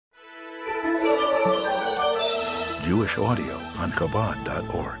Jewish audio on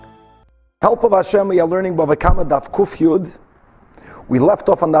Chabad.org. Help of Hashem, we are learning Bava Daf Kuf Yud. We left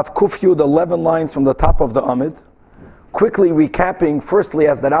off on Daf Kuf Yud 11 lines from the top of the Amid. Quickly recapping, firstly,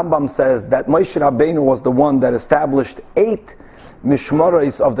 as the Rambam says, that Moshe Rabbeinu was the one that established 8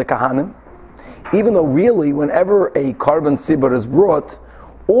 mishmaros of the Kahanim. Even though really, whenever a carbon sibur is brought,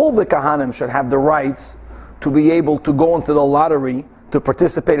 all the Kahanim should have the rights to be able to go into the lottery to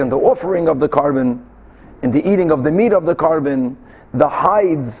participate in the offering of the carbon, in the eating of the meat of the carbon, the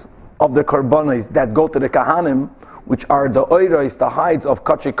hides of the karbanos that go to the Kahanim, which are the oiros, the hides of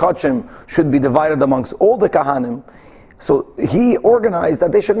kachim, should be divided amongst all the Kahanim. So he organized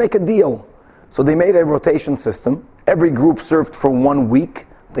that they should make a deal. So they made a rotation system. Every group served for 1 week.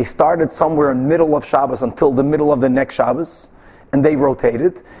 They started somewhere in the middle of Shabbos until the middle of the next Shabbos, and they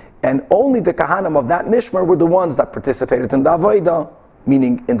rotated. And only the Kahanim of that Mishmar were the ones that participated in the Avodah,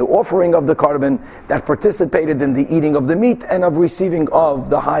 meaning in the offering of the carbon, that participated in the eating of the meat and of receiving of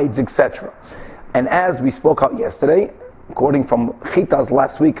the hides, etc. And as we spoke out yesterday, according from Chita's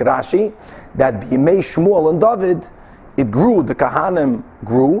last week, Rashi, that B'yimei Shmuel and David, it grew, the Kahanim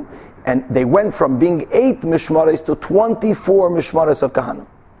grew, and they went from being 8 mishmaros to 24 mishmaros of Kahanim.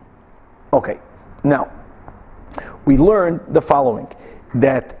 Okay, now, we learned the following,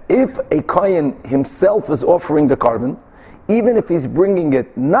 that if a Kohen himself is offering the carbon, even if he's bringing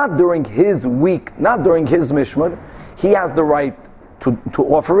it not during his week, not during his mishmar, he has the right to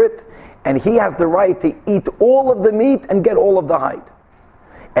offer it, and he has the right to eat all of the meat and get all of the hide.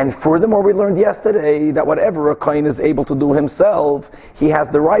 And furthermore, we learned yesterday that whatever a kohen is able to do himself, he has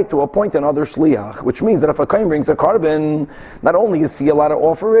the right to appoint another shliach, which means that if a kohen brings a carbon, not only is he allowed to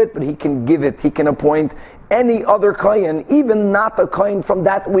offer it, but he can give it, he can appoint any other kohen, even not a kohen from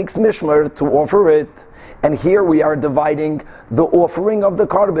that week's mishmar, to offer it. And here we are dividing the offering of the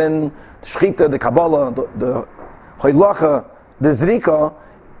carbon, the shchita, the kabbalah, the hoilacha, the zrika,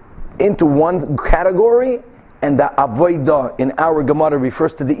 into one category, and the avodah in our Gemara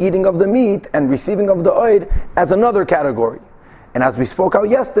refers to the eating of the meat and receiving of the oid as another category. And as we spoke out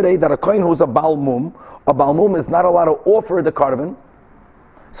yesterday, that a kohen who's a balmum is not allowed to offer the carbon,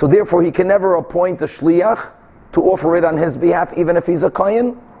 so therefore he can never appoint a shliach to offer it on his behalf, even if he's a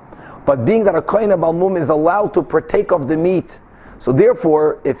kohen. But being that a kohen, a balmum, is allowed to partake of the meat, so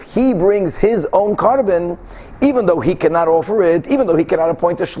therefore, if he brings his own carbon, even though he cannot offer it, even though he cannot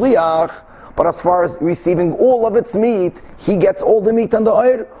appoint a shliach, but as far as receiving all of its meat, he gets all the meat and the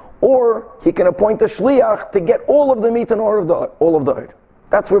oir, or he can appoint a shliach to get all of the meat and all of the oir.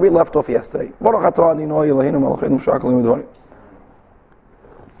 That's where we left off yesterday. It's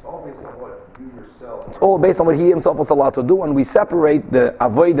all based on what you yourself... It's all based on what he himself was allowed to do, and we separate the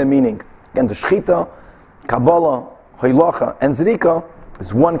avodah, meaning, again, the shchita, kabbalah, hoilacha, and zrika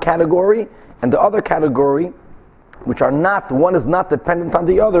is one category, and the other category, which are not, one is not dependent on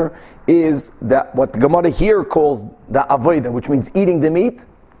the other, is that what the Gemara here calls the avodah, which means eating the meat.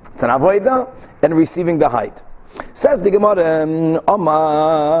 It's an avodah, and receiving the hide. Says the Gemara,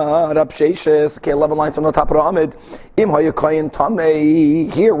 Amar Rab Sheishes, okay, 11 lines from the top of the Amid, Im hayakayin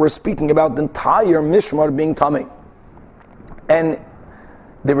tamei. Here we're speaking about the entire mishmar being tamei. And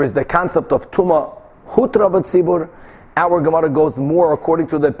there is the concept of tuma hutra b'tzibur. Our Gemara goes more according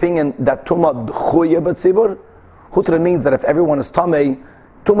to the opinion that tuma d'chuya b'tzibur. Hutra means that if everyone is tamei,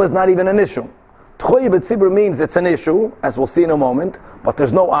 tuma is not even an issue. T'chuya b'tzibur means it's an issue, as we'll see in a moment, but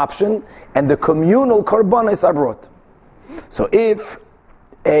there's no option, and the communal karbanos are brought. So if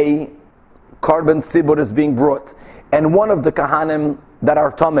a carbon sibur is being brought, and one of the kahanim that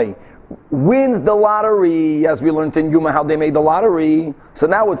are tamei wins the lottery, as we learned in Yuma how they made the lottery, so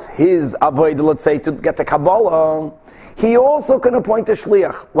now it's his avodah, let's say, to get the kabbalah, he also can appoint a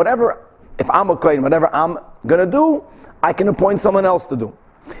shliach. Whatever, if I'm a kohen, whatever I'm going to do, I can appoint someone else to do.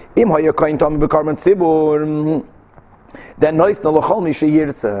 Im hayakayin tamei b'karban sibur, then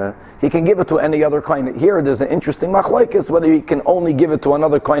he can give it to any other kohen. Here there's an interesting machlokes whether he can only give it to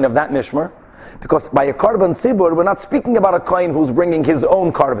another kohen of that mishmar, because by a carbon sibur we're not speaking about a kohen who's bringing his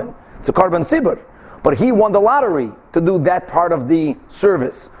own carbon. It's a carbon sibur, but he won the lottery to do that part of the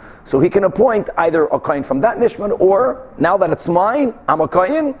service. So he can appoint either a kohen from that mishmar, or now that it's mine, I'm a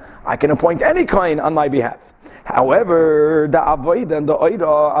kohen, I can appoint any kohen on my behalf. However, the avodah and the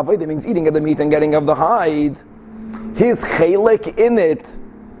oida, avodah means eating of the meat and getting of the hide. His chelik in it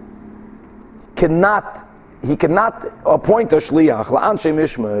he cannot appoint a shliach la'anshe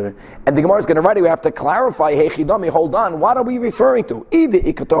mishmar. And the Gemara is going to right away have to clarify, hey chidami, hold on, what are we referring to?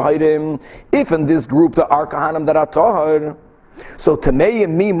 If in this group the are kahanim that are tahar, so tamei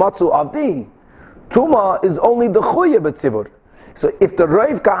mi matzu avdi, tuma is only the chuya b'tzibur. So if the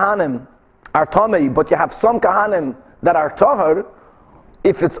reiv kahanim are tamei, but you have some kahanim that are tahar,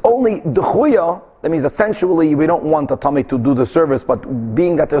 if it's only dechuya, that means essentially we don't want the tamei to do the service, but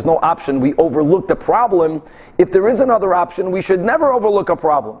being that there's no option, we overlook the problem. If there is another option, we should never overlook a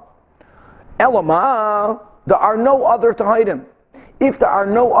problem. Elama, there are no other tahidim. If there are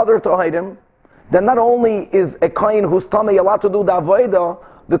no other tahidim, then not only is a kohen who's tamei allowed to do the avodah,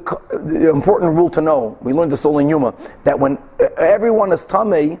 the important rule to know, we learned this all in Yuma, that when everyone is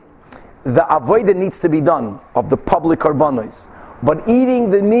tamei, the avodah needs to be done of the public karbanos. But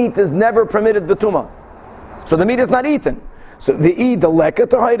eating the meat is never permitted betuma. So the meat is not eaten. So the leket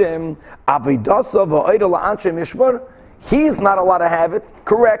tahidim, avidasa va'ida la'anshe mishmar, he's not allowed to have it.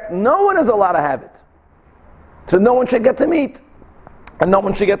 Correct. No one is allowed to have it. So no one should get the meat. And no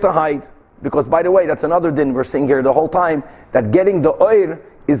one should get to hide. Because by the way, that's another din we're seeing here the whole time, that getting the oir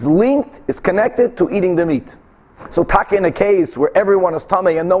is linked, is connected to eating the meat. So taka in a case where everyone is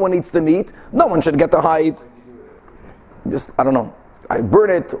tamei and no one eats the meat, no one should get to hide. Just, I don't know, I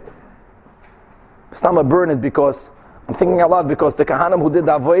burn it. Stama burn it because, I'm thinking aloud, because the kahanim who did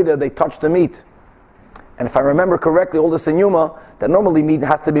the avodah, they touched the meat. And if I remember correctly, all this in Yuma, that normally meat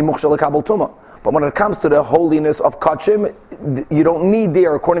has to be mukhshal kabel tuma. But when it comes to the holiness of kachim, you don't need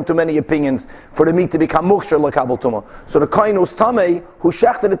there, according to many opinions, for the meat to become mukhshal kabel tuma. So the kohen who's tamei, who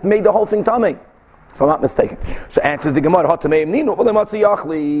shechted it, made the whole thing tamei. If I'm not mistaken. So answers the Gemara, answers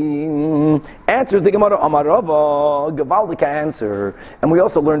the Gemara, Amarava, Gavaldik answer. And we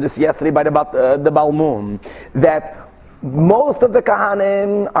also learned this yesterday by the Balmum, that most of the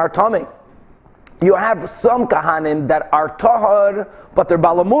Kahanim are tamei. You have some Kahanim that are tahar, but they're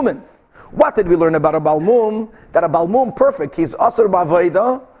Balamumin. What did we learn about a Balmum? That a Balmum, perfect, he's Asr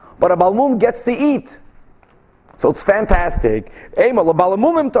Bavaida, but a Balmum gets to eat. So it's fantastic. So as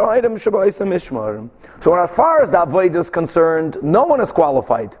far as the avodah is concerned, no one is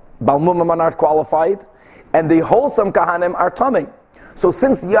qualified. Balmumim are not qualified, and the wholesome kahanim are tamei. So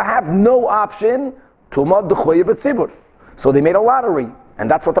since you have no option, tumad d'choyev b'tzibur. So they made a lottery,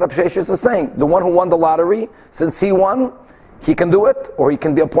 and that's what Rabbi Sheshes is saying. The one who won the lottery, since he won, he can do it, or he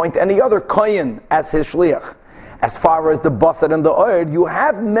can appoint any other kohen as his shliach. As far as the basar and the oir, you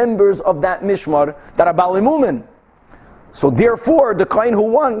have members of that mishmar that are balimumin. So therefore, the kohen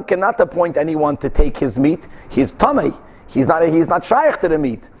who won cannot appoint anyone to take his meat. He's tamei. He's not shaykh to the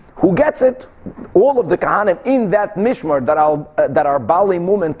meat. Who gets it? All of the kahanim in that mishmar that are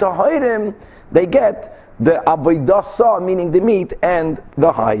balimumin tahirim, they get the avodah, meaning the meat and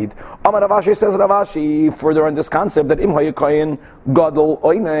the hide. Amar Ravashi says, Ravashi further on this concept that im hayakayin gadol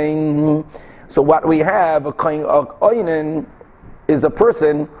oinen. So what we have, a kohen oinen, is a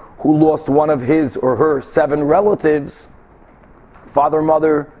person who lost one of his or her 7 relatives, father,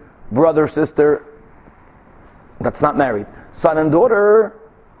 mother, brother, sister, that's not married, son and daughter,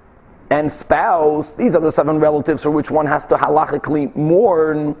 and spouse. These are the 7 relatives for which one has to halachically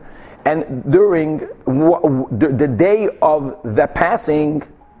mourn. And during the day of the passing,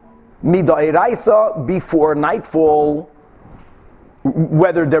 midairaisa, before nightfall,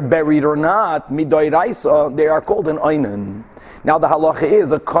 whether they're buried or not, midairaisa, they are called an oinen. Now the halacha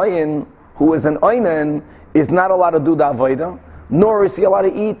is a kohen who is an oinen is not allowed to do the avodah, nor is he allowed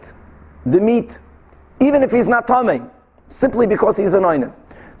to eat the meat, even if he's not tamei, simply because he's an oinen.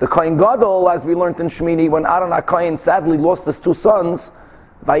 The kohen gadol, as we learned in Shmini, when Aaron HaKohen sadly lost his 2 sons,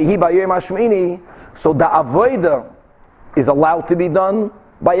 Vayihi Bayom HaShmini, so the avodah is allowed to be done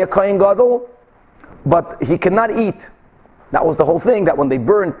by a kohen gadol, but he cannot eat. That was the whole thing, that when they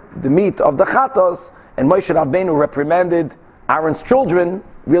burned the meat of the chatos, and Moshe Rabbeinu reprimanded Aaron's children,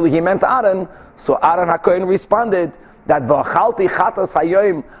 really he meant Aaron, so Aaron HaKohen responded that v'achalti chatos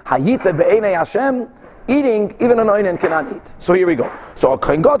hayoim hayita be'enei Hashem, eating, even an oinen cannot eat. So here we go. So a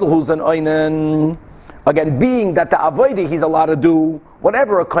kohen gadol who's an oinen, again, being that the avodah he's allowed to do,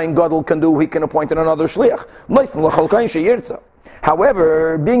 whatever a kohen gadol can do, he can appoint another shliach.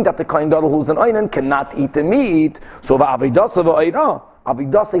 However, being that the kohen gadol who's an oinen cannot eat the meat, so v'avidasa v'oira,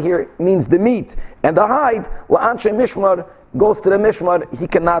 avidasa here means the meat, and the hide, la'anshe mishmar, goes to the mishmar, he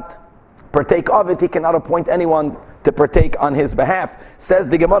cannot partake of it, he cannot appoint anyone to partake on his behalf. Says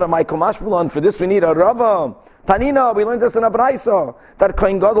the Gemara, Michael Mashmalan, for this we need a Rava. Tanina, we learned this in a Braisa, that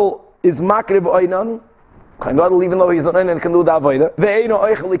kohen gadol is makriv oinan. Kohen gadol, even though he's an oinan, can do the avodah. Ve'eino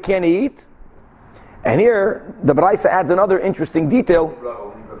oichel, he can't eat. And here, the Braisa adds another interesting detail.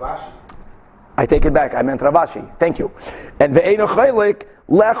 I take it back, I meant Ravashi. Thank you. And ve'eino chaylik,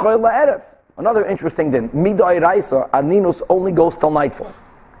 le'choy la'erev. Another interesting din. Midai Raisa, aninus only goes till nightfall.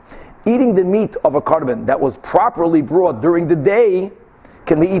 Eating the meat of a korban that was properly brought during the day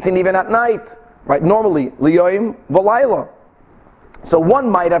can be eaten even at night, right? Normally, liyoim v'layla. So one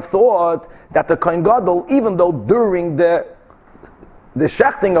might have thought that the Kohen Gadol, even though during the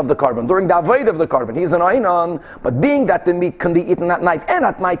shechting of the carbon, during the avoid of the carbon, he's an Einon, but being that the meat can be eaten at night, and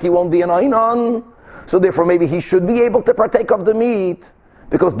at night he won't be an Einon, so therefore maybe he should be able to partake of the meat,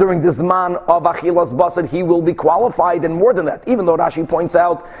 because during the Zman of Achilas Basar he will be qualified, and more than that, even though Rashi points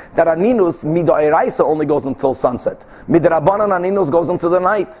out that Aninus Mid'Oraisa only goes until sunset. Midrabanan Aninus goes into the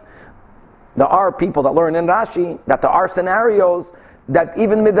night. There are people that learn in Rashi that there are scenarios that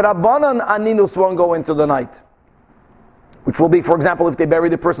even Midrabanan Aninus won't go into the night. Which will be, for example, if they bury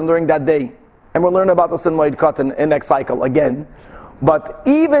the person during that day. And we'll learn about this in Moed Katan in next cycle again. But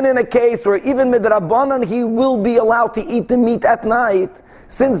even in a case where even Midrabanan he will be allowed to eat the meat at night,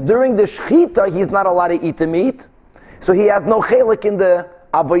 since during the Shechita he's not allowed to eat the meat, so he has no chelik in the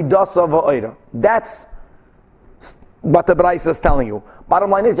Avodas of Ha'oira. That's what the Braisa is telling you. Bottom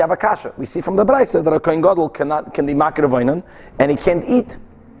line is, you have a kasha. We see from the Braisa that a Kohen Gadol can be makir vaynan, and he can't eat.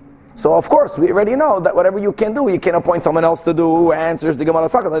 So of course, we already know that whatever you can do, you can appoint someone else to do who answers the Gemara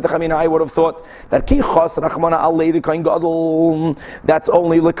Sakha. I would have thought that Kichos Rachmana Alei the Kohen Gadol, that's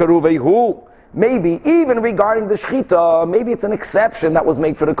only Lekaruvehu. Maybe even regarding the Shechita, maybe it's an exception that was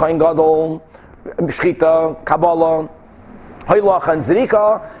made for the Kohen Gadol, Shechita, Kabbalah, Hoylach and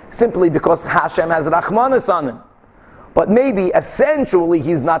Zrika, simply because Hashem has Rachmanis on him. But maybe essentially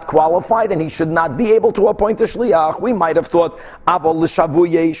he's not qualified and he should not be able to appoint a shliach. We might have thought Avol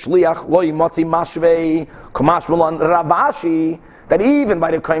l'shavuye shliach lo yimotzi mashvei kamashmulan Ravashi, that even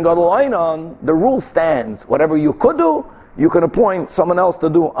by the Kohen Gadol Einon, the rule stands. Whatever you could do, you can appoint someone else to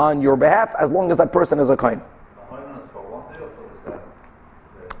do on your behalf, as long as that person is a Kohen. Einon is for one day or for the seventh?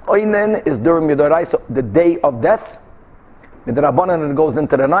 Einon is during Midoraisa, the day of death. Midrabanan, it goes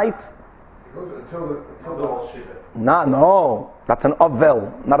into the night. It goes until the whole Shiva. No, that's an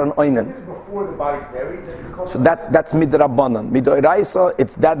Avel, not an Einon. Is it before the body's buried? So that's Midrabanan. Midoraisa,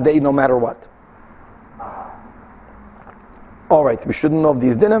 it's that day no matter what. Alright, we shouldn't know of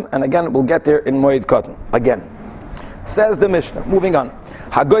these dinim, and again, we'll get there in Moed Katan. Again. Says the Mishnah, moving on.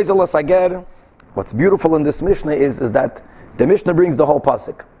 Hagoizel Sager. What's beautiful in this Mishnah is that the Mishnah brings the whole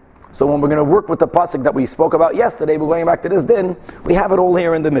pasuk. So when we're going to work with the pasuk that we spoke about yesterday, we're going back to this din, we have it all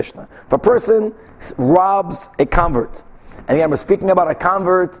here in the Mishnah. If a person robs a convert, and again we're speaking about a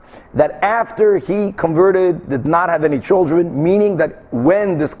convert that after he converted did not have any children, meaning that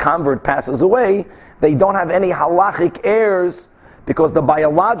when this convert passes away, they don't have any halachic heirs because the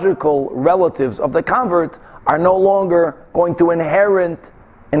biological relatives of the convert are no longer going to inherit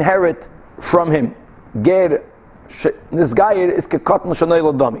from him. Ger, this guy is kekatan shanei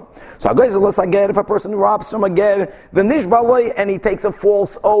l'dami. So if a person robs from a ger, the nishbaloi, and he takes a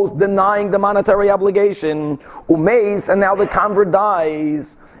false oath denying the monetary obligation, umeis, and now the convert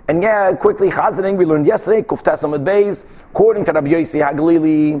dies. And quickly chazaning, we learned yesterday, kuftasam at beis, according to Rabbi Yossi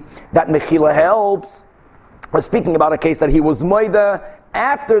Haglili, that mechila helps. We're speaking about a case that he was moida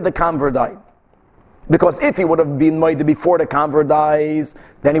after the convert died. Because if he would have been moida before the convert dies,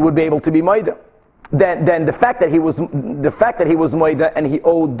 then he would be able to be moida. Then the fact that he was moida and he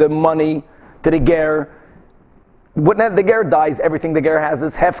owed the money to the ger, when the ger dies, everything the ger has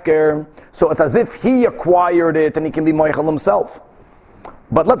is hefker. So it's as if he acquired it and he can be moichel himself.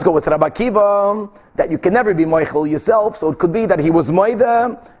 But let's go with Rabbi Akiva, that you can never be moichel yourself. So it could be that he was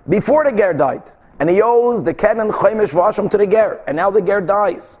moida before the ger died, and he owes the kenen chaimish v'asham to the ger, and now the ger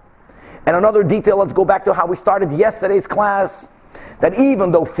dies. And another detail, let's go back to how we started yesterday's class, that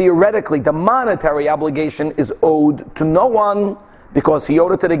even though theoretically the monetary obligation is owed to no one because he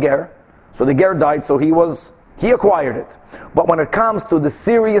owed it to the ger, so the ger died, so he acquired it. But when it comes to the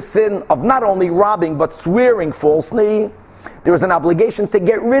serious sin of not only robbing but swearing falsely, there is an obligation to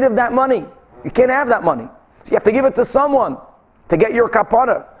get rid of that money. You can't have that money. So you have to give it to someone to get your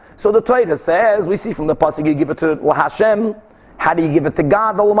kapara. So the Torah says, we see from the pasuk, you give it to Hashem. How do you give it to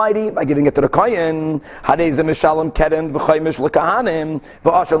God Almighty? By giving it to the Kohen. Hadezem mishalom keren v'chaymish l'kahanim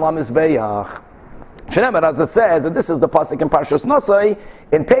v'ashalam izbeyach. Shenemer, as it says, and this is the pasuk in Parshas Nosai,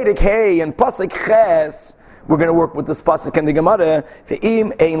 in Perek Hey and pasuk Ches, we're going to work with this pasuk in the Gemara.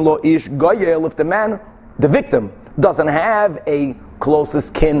 Ve'im ein lo ish goyel, if the man, the victim, doesn't have a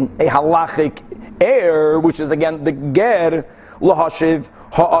closest kin, a halachic heir, which is again the ger, lahashiv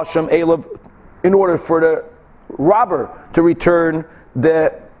ha'asham elav, in order for the robber to return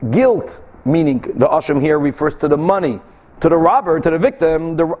the guilt, meaning the asham here refers to the money, to the robber, to the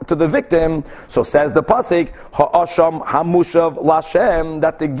victim. So says the pasuk, ha'asham hamushav lashem,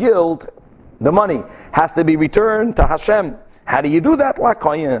 that the guilt, the money, has to be returned to Hashem. How do you do that? La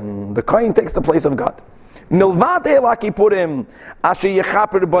kohen. The kohen takes the place of God. Milvad la kipurim asher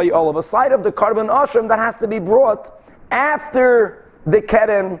yechaper by all of a side of the carbon asham that has to be brought after the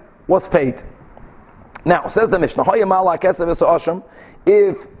keren was paid. Now, says the Mishnah,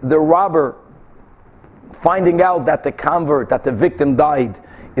 if the robber, finding out that the convert, that the victim died,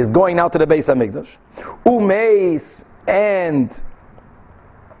 is going out to the Beis HaMikdash, umeis, and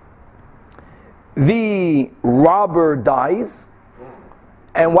the robber dies,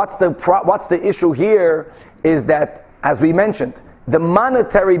 and what's the issue here is that, as we mentioned, the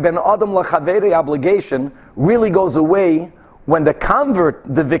monetary ben adam lachaveri obligation really goes away when the convert,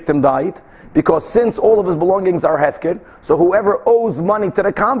 the victim, died, because since all of his belongings are hefker, so whoever owes money to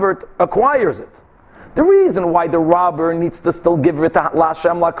the convert acquires it. The reason why the robber needs to still give it to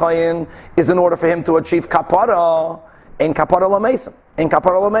Lashem Lakayin is in order for him to achieve kapara and kapara lamesim, and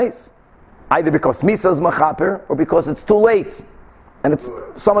kapara lames. Either because Misa is machaper or because it's too late. And it's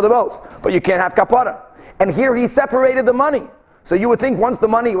some of the both. But you can't have kapara. And here he separated the money. So you would think once the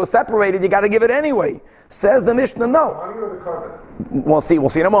money was separated, you got to give it anyway. Says the Mishnah, no. Money or the carbon? We'll see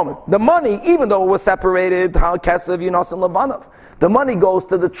in a moment. The money, even though it was separated, Hal Kesev, Yinos, and Labanov, the money goes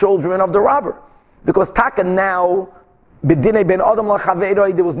to the children of the robber. Because Taka now, B'dinei ben Adam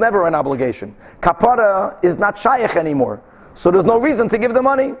L'Chaveiroi, there was never an obligation. Kapara is not Shayach anymore. So there's no reason to give the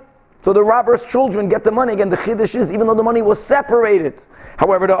money. So the robber's children get the money. Again, the Chiddush is, even though the money was separated.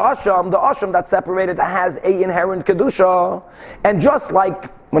 However, the Asham that's separated has a inherent Kedusha. And just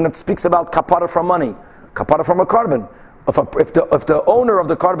like when it speaks about kapara from money, kapara from a carbon, if the owner of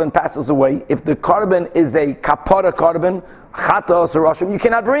the carbon passes away, if the carbon is a kapara carbon, chatos or Asham, you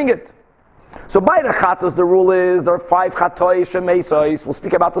cannot bring it. So by the chatos, the rule is there are 5 chatois shemesois. We'll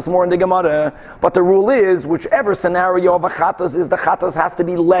speak about this more in the Gemara. But the rule is, whichever scenario of a chatos is, the chatos has to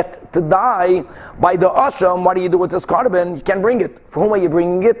be let to die. By the asham, what do you do with this carbon? You can't bring it. For whom are you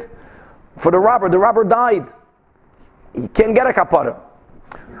bringing it? For the robber. The robber died. He can't get a kapara.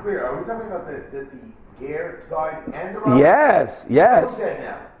 Clear. Are we talking about the ger died and the robber? Yes. Who's dead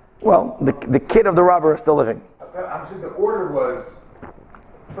now? Well, the kid of the robber is still living. I'm saying the order was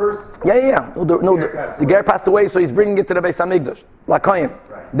first. Yeah. The ger passed away, so he's bringing it to the Beis HaMikdash, Lakayin.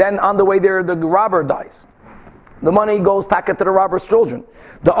 Right. Then on the way there, the robber dies. The money goes taka to the robber's children.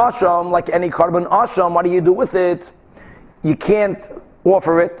 The asham, like any carbon asham, what do you do with it? You can't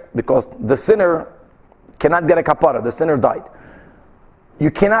offer it because the sinner cannot get a kapara. The sinner died.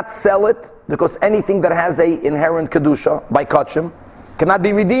 You cannot sell it because anything that has a inherent kedusha by kachim cannot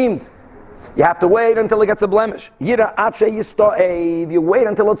be redeemed. You have to wait until it gets a blemish. You wait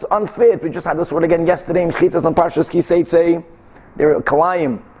until it's unfit. We just had this word again yesterday in Chitas and Parshas Kiseitzei. There are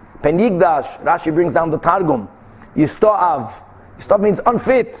kalayim. Penigdash. Rashi brings down the Targum. Yisto'av. Yisto'av means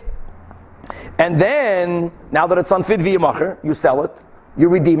unfit. And then, now that it's unfit v'yimacher, you sell it. You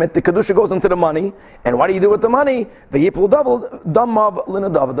redeem it. The kedusha goes into the money. And what do you do with the money? V'yiplu damav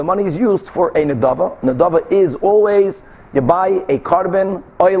l'nadava. The money is used for a nadava. Nadava is always, you buy a carbon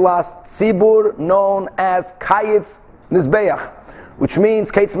oilas tzibur known as kayetz mizbeach, which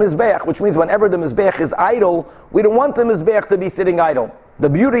means kayetz mizbeach, which means whenever the mizbeach is idle, we don't want the mizbeach to be sitting idle. The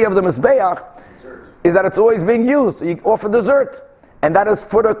beauty of the mizbeach is that it's always being used. You offer dessert, and that is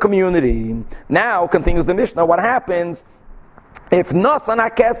for the community. Now continues the Mishnah. What happens if nasan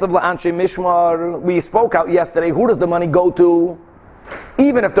hakesav la'anshe mishmar? We spoke out yesterday. Who does the money go to?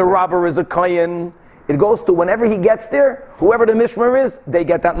 Even if the robber is a kohen, it goes to whenever he gets there, whoever the mishmar is, they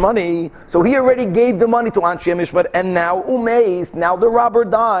get that money. So he already gave the money to Anshe Mishmar, and now umeis, now the robber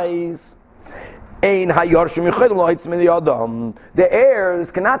dies. The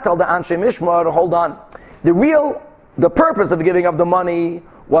heirs cannot tell the Anshe Mishmar, hold on. The purpose of giving of the money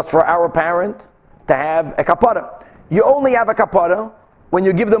was for our parent to have a kapara. You only have a kapara when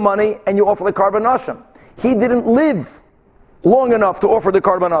you give the money and you offer the carbon asham. He didn't live long enough to offer the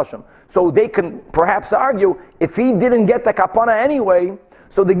carbon asham. So they can perhaps argue, if he didn't get the kapana anyway,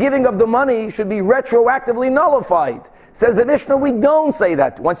 so the giving of the money should be retroactively nullified. Says the Mishnah, we don't say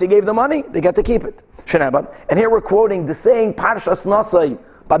that. Once he gave the money, they get to keep it. And here we're quoting the saying, Parshas Nasai,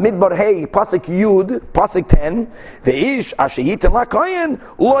 Bamidbar Hey, Pasuk Yud, Pasuk 10, Ve'ish Ashayiten LaKoyen,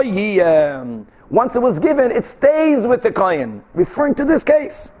 Lo Yiyem. Once it was given, it stays with the Kohen, referring to this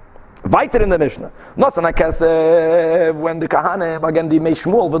case. Weiter in the Mishnah. When the Kahanim, again the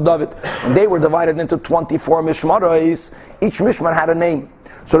Meishmuel with David, and they were divided into 24 Mishmaros, each Mishmar had a name.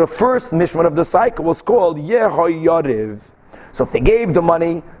 So the first Mishmar of the cycle was called Yehoyariv. So if they gave the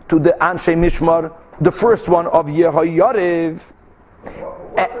money to the Anshe Mishmar, the first one of Yehoyariv,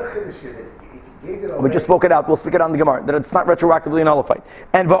 we just spoke it out. We'll speak it on the Gemara that it's not retroactively nullified.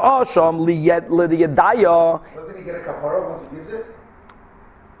 And va'asham liyedaya. Doesn't he get a kapara once he gives it?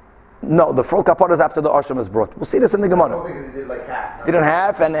 No, the full kapara is after the asham is brought. We'll see this in the I Gemara. don't think he did like half. Did it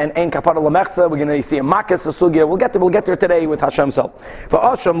half and ein kapara lemechza. We're going to see a makas a sugya. We'll get there today with Hashem himself. For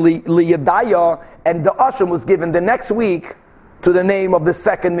asham li yedaya, and the asham was given the next week to the name of the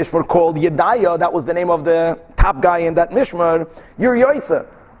second mishmar called Yedaya. That was the name of the top guy in that mishmar. You're yoitza.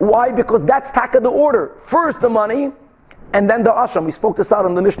 Why? Because that's taka the order. First the money, and then the asham. We spoke this out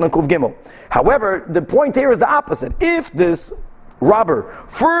on the Mishnah Kuv Gimel. However, the point here is the opposite. If this robber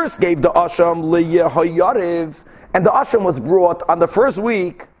first gave the asham liyahayarev, and the asham was brought on the first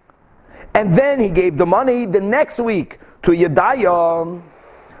week, and then he gave the money the next week to Yedaya,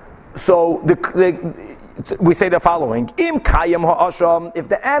 so we say the following: Im kayam ha'asham, if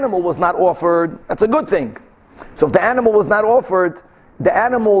the animal was not offered, that's a good thing. So if the animal was not offered, the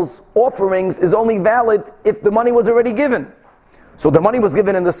animal's offerings is only valid if the money was already given. So the money was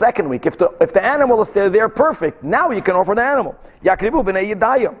given in the second week. If the animal is still there, perfect. Now you can offer the animal. Yakrivu b'nei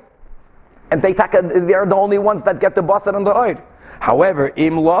Yedaya. And they're the only ones that get the basar and the oid. However,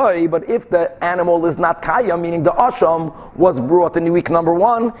 im loy, but if the animal is not kayam, meaning the asham was brought in week number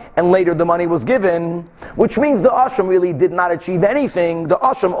 1, and later the money was given, which means the asham really did not achieve anything. The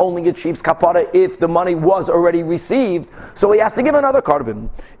asham only achieves kapara if the money was already received. So he has to give another carbon.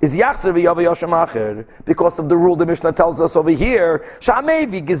 Is yachzer v'yavay asham acher, because of the rule the Mishnah tells us over here.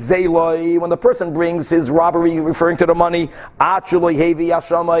 Shamevi gezeloi, when the person brings his robbery, referring to the money, achuloi hevi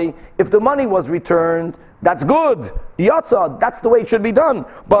ashamai, if the money was returned, that's good. Yatsa, that's the way it should be done.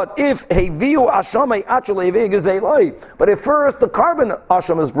 But if heviu ashamai achulei hevi gezeloi, but if first the carbon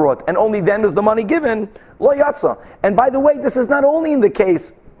asham is brought, and only then is the money given, lo yatsa. And by the way, this is not only in the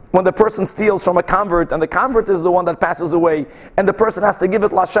case when the person steals from a convert, and the convert is the one that passes away, and the person has to give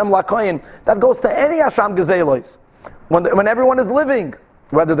it Lashem Lakoyin. That goes to any Asham Gezelos. When everyone is living,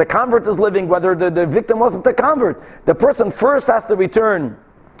 whether the convert is living, whether the victim wasn't a convert, the person first has to return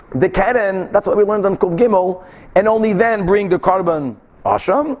the keren, that's what we learned on Kuv Gimel, and only then bring the carbon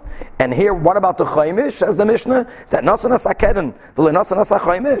Asham. And here, what about the Chaimish, says the Mishnah, that Nasan Asa Keren, the Nasan Asa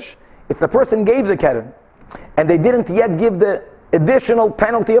Chaimish. If the person gave the keren, and they didn't yet give the additional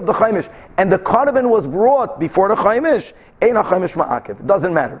penalty of the chaimish, and the carbon was brought before the chaimish, ein chaimish ma'akev.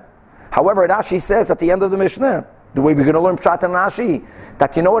 Doesn't matter. However, Rashi says at the end of the Mishnah, the way we're going to learn Pshat and Rashi,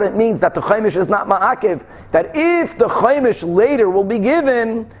 that you know what it means, that the chaimish is not ma'akev, that if the chaimish later will be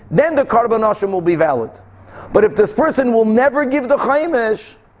given, then the carbon asham will be valid. But if this person will never give the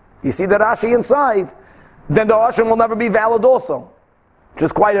chaimish, you see the Rashi inside, then the asham will never be valid also, which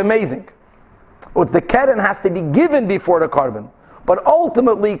is quite amazing. The keren has to be given before the carbon. But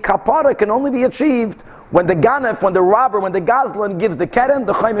ultimately, kapara can only be achieved when the ganef, when the robber, when the gazlan gives the keren,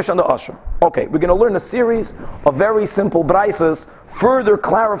 the chaimish, and the asham. Okay, we're going to learn a series of very simple braises, further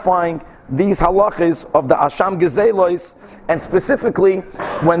clarifying these halachas of the asham gezelos, and specifically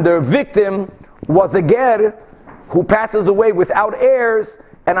when the victim was a ger who passes away without heirs,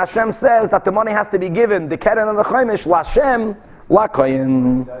 and Hashem says that the money has to be given, the keren and the chaimish, lashem,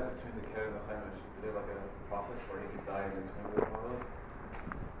 lakayin.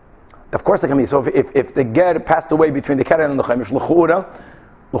 Of course it can be. So if the ger passed away between the keren and the chaimish, no.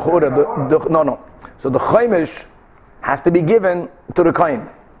 So the chaimish has to be given to the kohen.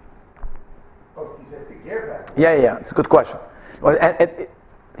 Oh, he said the ger passed away. Yeah. It's a good question. And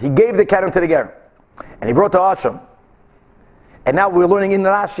he gave the keren to the ger, and he brought the asham. And now we're learning in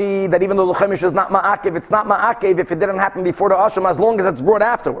Rashi that even though the chaimish is not ma'akev, it's not ma'akev if it didn't happen before the asham, as long as it's brought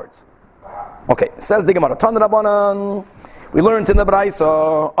afterwards. Okay, says the Gemara. Tan Rabbanan. We learned in the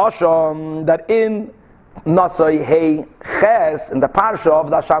Braisa Asham that in Nasai Hey Ches, in the Parsha of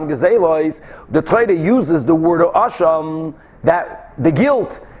the Asham Gezelos, the Torah uses the word of Asham, that the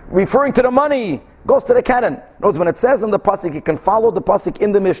guilt referring to the money goes to the keren. Notice when it says in the pasuk, you can follow the pasuk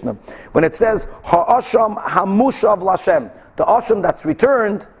in the Mishnah. When it says Ha'asham Hamushav Lashem, the Asham that's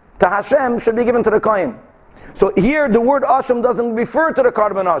returned to Hashem should be given to the Kohen. So here the word Asham doesn't refer to the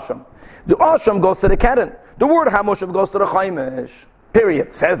carbon Asham. The Asham goes to the keren. The word Hamushav goes to the chaimish.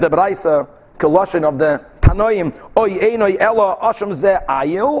 Period. Says the Braisa, Koloshin of the Tanoim, Oy Einoi Ella Asham Ze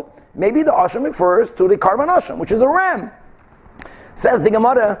Ayil. Maybe the Asham refers to the carbon Asham, which is a ram. Says the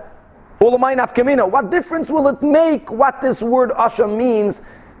Gemara, Ulamai Nafkamina, what difference will it make what this word Asham means?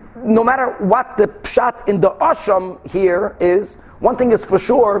 No matter what the pshat in the Asham here is, one thing is for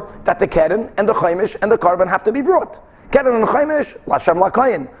sure, that the keren and the chaimish and the carbon have to be brought. Keren and chaimish, Lashem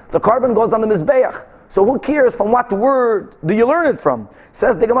Lakayin. The carbon goes on the Mizbeach. So who cares from what word do you learn it from?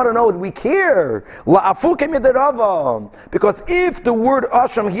 Says the Gemara, no, we care. Because if the word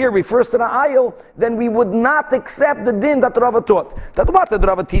Asham here refers to the ayil, then we would not accept the din that Rava taught. That what did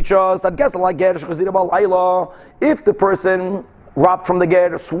Rava teach us? That if the person robbed from the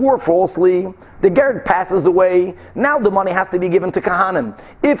ger, swore falsely, the ger passes away, now the money has to be given to Kahanim.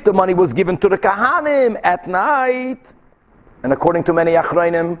 If the money was given to the Kahanim at night, and according to many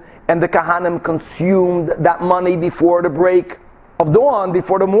Achrayim, and the Kahanim consumed that money before the break of dawn,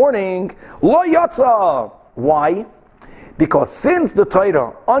 before the morning, lo yotza. Why? Because since the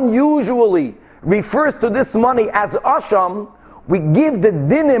Torah unusually refers to this money as asham, we give the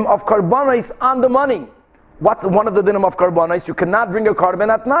dinim of karbanos on the money. What's one of the dinim of karbanos? You cannot bring a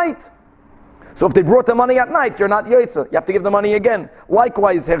karban at night. So if they brought the money at night, you're not yotza. You have to give the money again.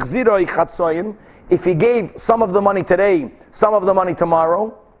 Likewise, hechziroi chatzoyim. If he gave some of the money today, some of the money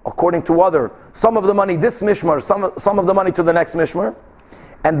tomorrow, according to other, some of the money this mishmar, some of the money to the next mishmar,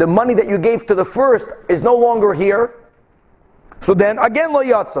 and the money that you gave to the first is no longer here, so then again lo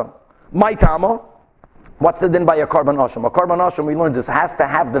yatsa. My tama, what's the din by a karban asham? A karban asham, we learned this, has to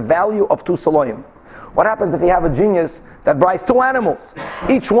have the value of 2 saloim. What happens if you have a genius that buys 2 animals?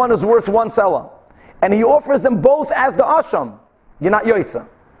 Each one is worth 1 selah, and he offers them both as the asham. You're not yoitza.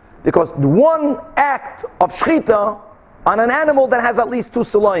 Because one act of shchita on an animal that has at least 2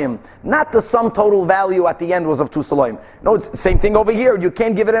 saloim, not the sum total value at the end was of 2 saloim. No, it's the same thing over here. You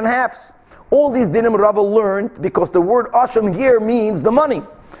can't give it in halves. All these dinim Rava learned because the word asham here means the money.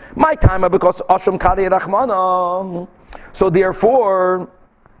 My time because asham kari rachmanam. So therefore,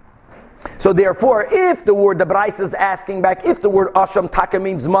 if the word the Brais is asking back, if the word asham taka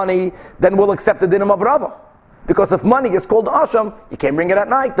means money, then we'll accept the dinim of Rava. Because if money is called asham, you can't bring it at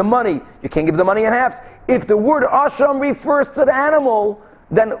night. The money, you can't give the money in halves. If the word asham refers to the animal,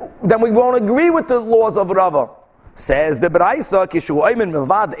 then we won't agree with the laws of Rava. Says the Braisa,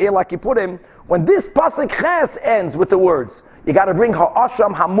 when this pasuk ches ends with the words, you got to bring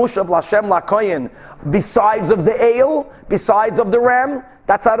ha'asham hamushav lashem lakoyin, besides of the ale, besides of the ram.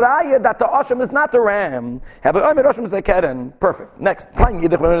 That's a raya that the asham is not the ram. Perfect. Next,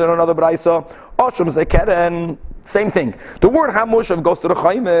 another Braisa, asham zekeren. Same thing. The word hamushav goes to the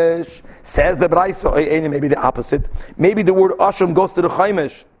chaimish. Says the Braisa, maybe the opposite. Maybe the word asham goes to the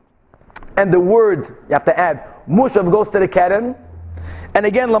chaimish, and the word you have to add mushav goes to the keren. And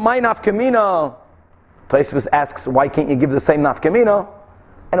again, lamay nafkamina. Tosfos asks, why can't you give the same nafkamina?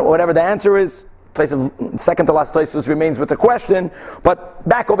 And whatever the answer is, second to last Tosfos remains with the question. But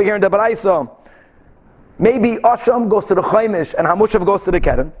back over here in the Baraisa, maybe asham goes to the chaimish and hamushav goes to the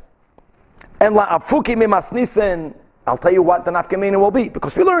keren. And la'afuki mimasnisen, I'll tell you what the nafkamina will be,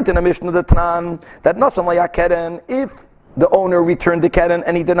 because we learned in the Mishnah the Tanan that nasan la'yakeren, if the owner returned the keren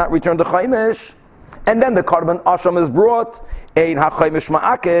and he did not return the chaimish, and then the karban asham is brought, ein ha-chaimish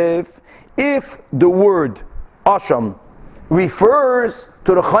ma'akev. If the word asham refers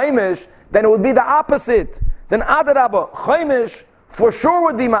to the chaimish, then it would be the opposite. Then adarabba, chaimish for sure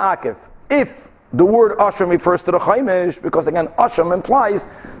would be ma'akev. If the word asham refers to the chaimish, because again asham implies,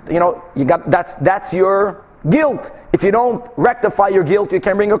 that's your guilt. If you don't rectify your guilt, you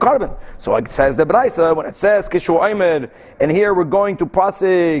can bring a karban. So it says the Braisa, when it says kishu aimer, and here we're going to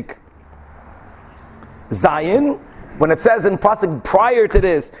pasuk Zion, when it says in pasuk prior to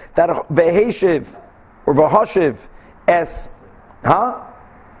this that veheshiv or vahashiv es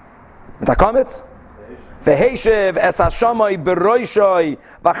Mitakomitz veheshiv es hashamai beroishai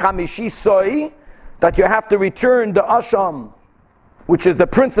vachamishisoi, that you have to return the asham, which is the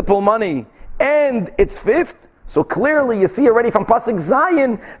principal money, and its fifth. So clearly you see already from pasuk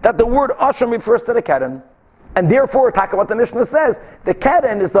Zion that the word asham refers to the keren. And therefore, taka what the Mishnah says, the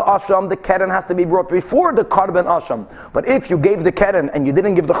keren is the asham, the keren has to be brought before the karban asham. But if you gave the keren and you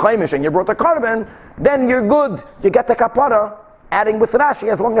didn't give the chaimish and you brought the karban, then you're good. You get the kapara, adding with Rashi,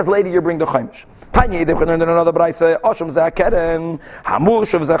 as long as later you bring the chaimish. Tanya, they learned in another brayse, asham zeh keren,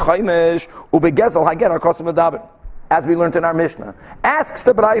 hamush of zeh chaimish, ubegezel hager akosim medaber. As we learned in our Mishnah, asks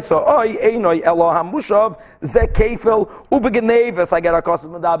the Braisa, "Oy einoi elo hamushav ze kefil ubegeneves ager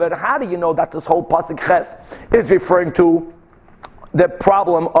akosim medaber." How do you know that this whole pasuk ches is referring to the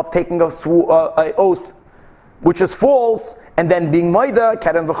problem of taking a oath, which is false, and then being moida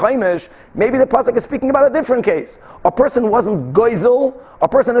keren v'chaimish? Maybe the pasuk is speaking about a different case. A person wasn't goizel, a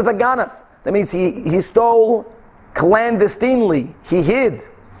person is a ganef. That means he stole clandestinely, he hid,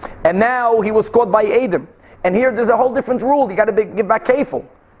 and now he was caught by Edom. And here there's a whole different rule. You got to give back kefil.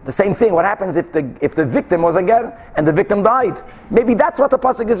 The same thing. What happens if the victim was a ger and the victim died? Maybe that's what the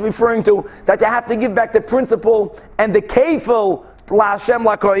pasuk is referring to. That you have to give back the principal and the kefil la Hashem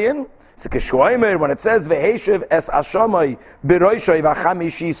la koyin. When it says veheshiv es ashamai beroishay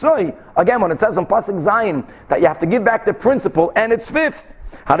v'chamishisoi, again when it says in pasuk Zion that you have to give back the principal and its fifth.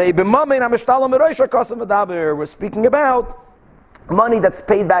 We're speaking about money that's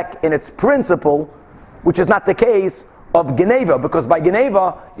paid back in its principal, which is not the case of Geneva, because by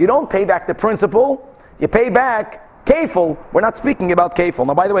Geneva, you don't pay back the principal, you pay back kefil. We're not speaking about kefil.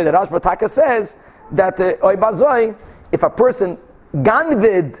 Now, by the way, the Rashba Taka says that if a person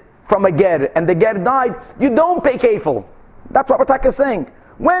ganvid from a ger and the ger died, you don't pay kefil. That's what Taka is saying.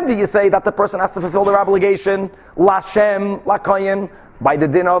 When do you say that the person has to fulfill their obligation? Lashem, lakayin, by the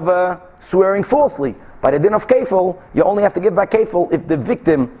din of swearing falsely. By the din of kefil, you only have to give back kefil if the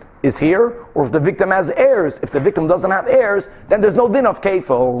victim is here, or if the victim has heirs. If the victim doesn't have heirs, then there's no din of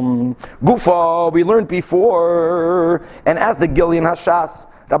kefil. Gufa, we learned before, and as the Gillian Hashas,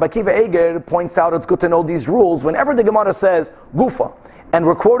 Rabbi Kiva Eger points out, it's good to know these rules. Whenever the Gemara says gufa, and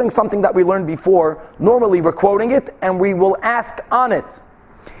we're quoting something that we learned before, normally we're quoting it, and we will ask on it.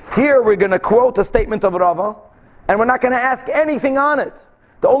 Here we're going to quote a statement of Rava, and we're not going to ask anything on it.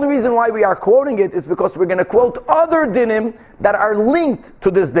 The only reason why we are quoting it is because we're going to quote other dinim that are linked to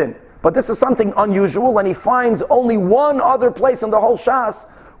this din. But this is something unusual, and he finds only one other place in the whole Shas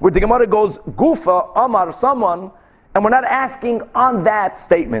where the Gemara goes, Gufa, Amar, someone, and we're not asking on that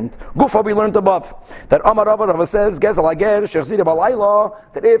statement. Gufa, we learned above, that Amar Rava says, Gezel Ager, Shechzira Balayla,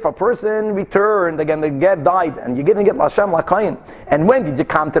 that if a person returned, again the ger died, and you're giving it Lashem Lakayin, and when did you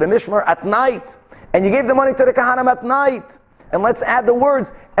come to the Mishmar? At night. And you gave the money to the Kahanim at night. And let's add the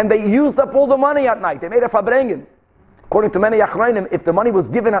words, and they used up all the money at night. They made a fabrengen. According to many Achrayim, if the money was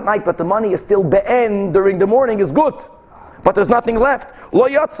given at night, but the money is still be'en during the morning, is good. But there's nothing left. Lo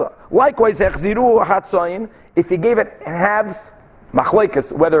yatsa. Likewise, echziru hatzayin, if he gave it in halves,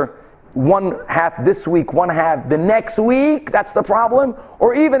 machlekes, whether one half this week, one half the next week, that's the problem.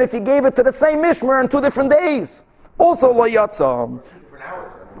 Or even if he gave it to the same mishmer on 2 different days. Also lo yatsa. Different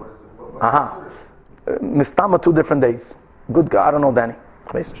hours. Mistama 2 different days. Good God, I don't know, Danny.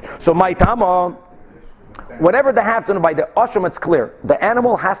 So my tama, whatever the half done by the asham, it's clear. The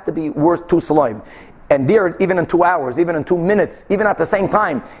animal has to be worth 2 salaim. And there, even in 2 hours, even in 2 minutes, even at the same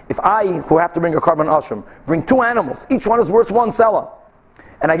time, if I, who have to bring a carbon asham, bring 2 animals, each one is worth 1 selah,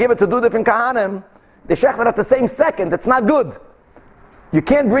 and I give it to 2 different kahanim, they shechted at the same second, it's not good. You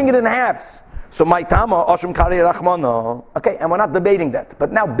can't bring it in halves. So my tama, asham kari rachmana. Okay, and we're not debating that.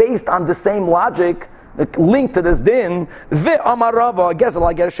 But now, based on the same logic, the link to this din,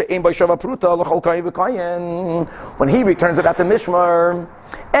 when he returns it at the mishmar.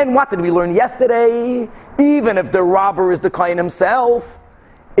 And what did we learn yesterday? Even if the robber is the kohen himself,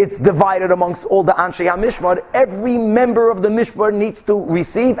 it's divided amongst all the Anshe HaMishmar. Every member of the Mishmar needs to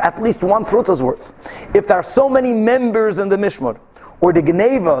receive at least 1 pruta's worth. If there are so many members in the Mishmar, or the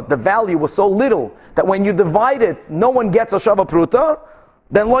Geneva, the value was so little, that when you divide it, no one gets a shava pruta,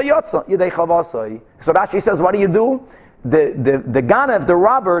 then lo yotza, yidei chavasai. So Rashi says, what do? The Ganev, the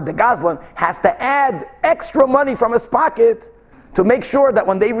robber, the Gazlan, has to add extra money from his pocket to make sure that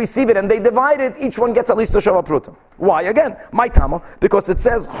when they receive it and they divide it, each one gets at least a shava pruta. Why? Again, my tama, because it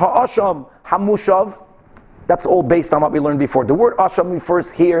says ha'asham hamushav. That's all based on what we learned before. The word asham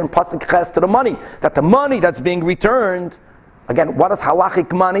refers here in pasuk ches to the money, that the money that's being returned. Again, what is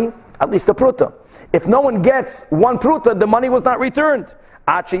halachic money? At least a pruta. If no one gets 1 pruta, the money was not returned.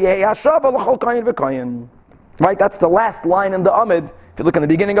 Right, that's the last line in the Amid. If you look in the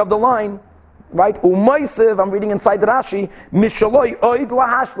beginning of the line, right? Umaysiv, I'm reading inside the Rashi, Mishaloi oid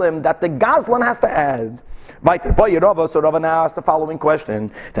lahashlim, that the Gazlan has to add. Right, so Rava now asks the following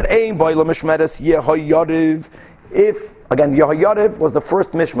question: that ein boila mishmeres yehoyariv. If again Yehoyariv was the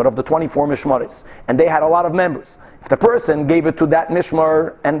first mishmar of the 24 mishmaris, and they had a lot of members. If the person gave it to that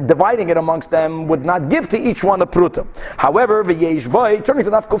mishmar and dividing it amongst them would not give to each one a pruta. However, v'yesh boy, turning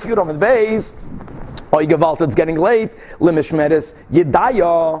to Daf Kufyud and Beis, or Yigavalt, it's getting late. Limishmeres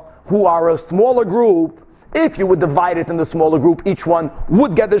Yedaya, who are a smaller group. If you would divide it in the smaller group, each one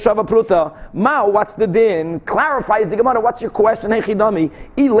would get the shava pruta. Mao, what's the din? Clarifies the Gemara. What's your question? Hechidami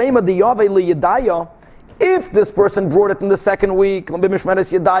ilema diyave liyedaya. If this person brought it in the second week, so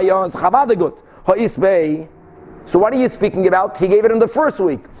what are you speaking about? He gave it in the first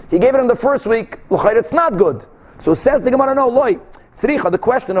week. It's not good. So says the Gemara, no, loy. The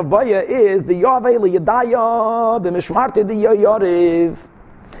question of Baya is the Yaveh liyadaya b'mishmarte diyayariv.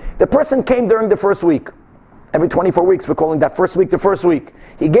 The person came during the first week. Every 24 weeks we're calling that first week the first week.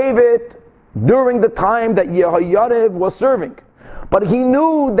 He gave it during the time that Yehoyariv was serving. But he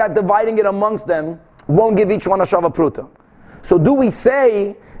knew that dividing it amongst them won't give each one a shava pruta. So do we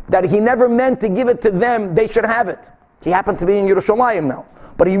say that he never meant to give it to them, they should have it? He happened to be in Yerushalayim now.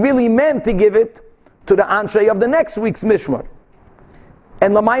 But he really meant to give it to the Anshe of the next week's Mishmar.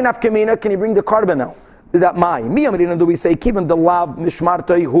 And Lamai Nafkamina, can you bring the carbon now? That Mai. Miyamarina, do we say, Kivan the Lav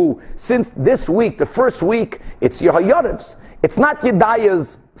Mishmartoi, who, since this week, the first week, it's Yehoyariv's. It's not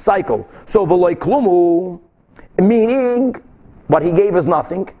Yedaya's cycle. So, V'loi Klumu, Meaning, what he gave is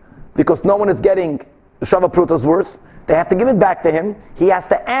nothing, because no one is getting Shava Pruta's worth. They have to give it back to him. He has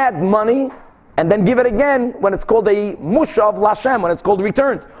to add money and then give it again when it's called a Mushav Lashem, when it's called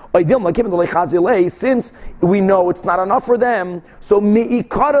returned. Since we know it's not enough for them, so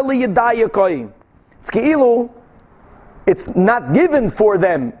it's not given for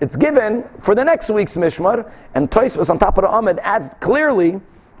them, it's given for the next week's Mishmar. And Tosfos on top of the Amid adds clearly,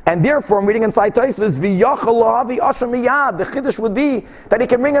 and therefore I'm reading inside Tosfos, the Chiddush would be that he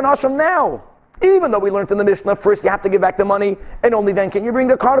can bring an Asham now. Even though we learned in the Mishnah, first you have to give back the money, and only then can you bring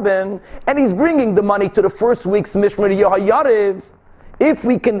the carbon. And he's bringing the money to the first week's Mishmar Yahayariv. If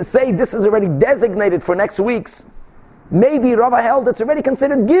we can say this is already designated for next week's, maybe Rava held it's already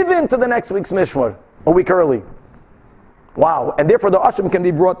considered given to the next week's Mishmar, a week early. Wow, and therefore the Asham can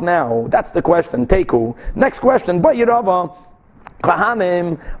be brought now. That's the question. Teku. Next question. But Yerava,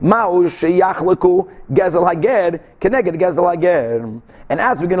 Kahanim, Maush, Yachleku, Gezel Hager, Keneged Gezel Hager. And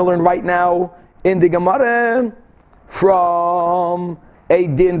as we're going to learn right now in the Gemara, from a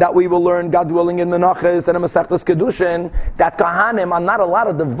din that we will learn, God willing, in Menachos and in Masechtas Kedushin, that Kahanim are not allowed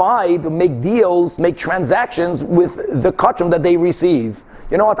to divide, make deals, make transactions with the kachim that they receive.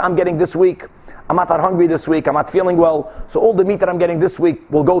 You know what I'm getting this week? I'm not that hungry this week, I'm not feeling well, so all the meat that I'm getting this week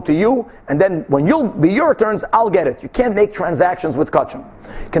will go to you, and then when you'll be your turns, I'll get it. You can't make transactions with kachim.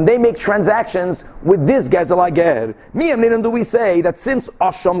 Can they make transactions with this gezel hager? Do we say that since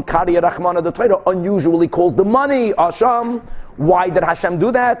Asham Kari Rachmana, the Torah unusually calls the money Asham, why did Hashem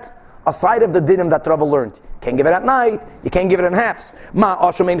do that? Aside of the dinim that Rava learned. Can't give it at night, you can't give it in halves. Ma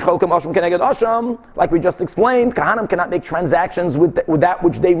Asham ein cholkem Asham keneged Asham, like we just explained, Kahanim cannot make transactions with that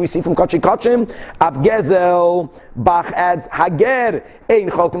which they receive from Kachim. Av Gezel, Bach adds Hager, ein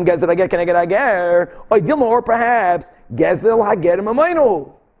cholkem Gezel Hager keneged Hager, or perhaps Gezel Hager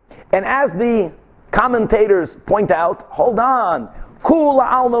Mamainu. And as the commentators point out, hold on, Kula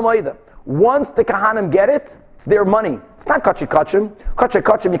al Mamayda. Once the Kahanim get it, it's their money. It's not kachim.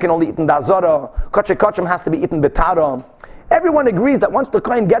 Kachim you can only eat in dazara. Kachim has to be eaten betara. Everyone agrees that once the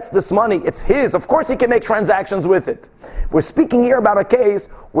kohen gets this money, it's his. Of course he can make transactions with it. We're speaking here about a case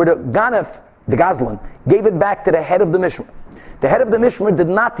where the ganef, the gazlan, gave it back to the head of the mishmar. The head of the mishmar did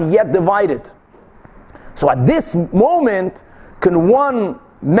not yet divide it. So at this moment, can one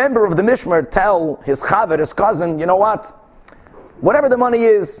member of the mishmar tell his chaver, his cousin, you know what? Whatever the money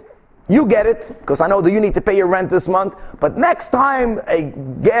is, you get it, because I know that you need to pay your rent this month, but next time a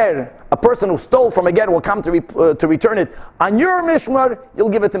person who stole from a ger will come to return it, on your mishmar, you'll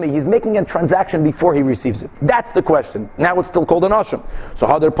give it to me. He's making a transaction before he receives it. That's the question. Now it's still called an asham. So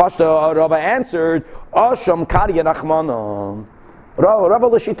Hadar Pashta Rava answered, asham kari rachmana. Rava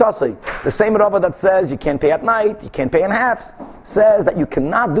l'shitasei. The same Rava that says you can't pay at night, you can't pay in halves, says that you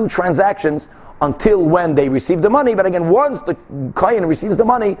cannot do transactions until when they receive the money. But again, once the kohen receives the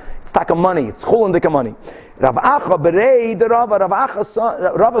money, it's taka money, it's chulun dika money. Rav Acha berei the Rava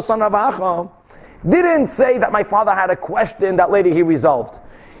son Rav Acha didn't say that my father had a question that later he resolved.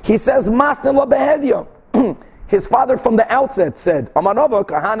 He says mastin la behedya. His father from the outset said, Amanova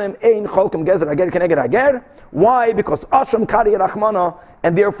kahanim ein cholkem gezer hager keneged hager. Why? Because asham kari rachmana,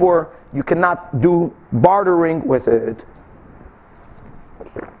 and therefore you cannot do bartering with it.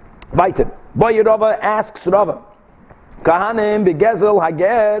 Weiter. Boy Rava asks Rava, Kahanim begezel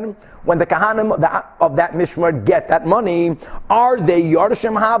hager, when the Kahanim of that mishmar get that money, are they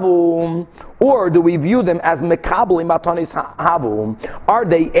Yarshim Havum, or do we view them as Mekabli Matanis Havum? Are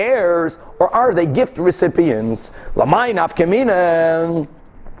they heirs, or are they gift recipients? Lamay Nafkamina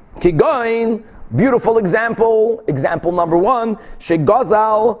Kigoin, beautiful example. Example number 1,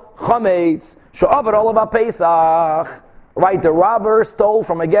 Shegazal Chametz, She'avar Olav Pesach. Right, the robber stole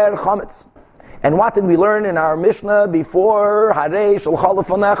from a ger chametz. And what did we learn in our Mishnah before? Harei shel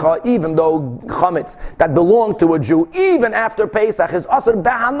chalafanecha, even though chametz that belonged to a Jew, even after Pesach, is asur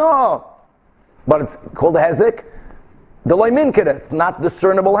behana. But it's called a hezek. The loyminkere, it's not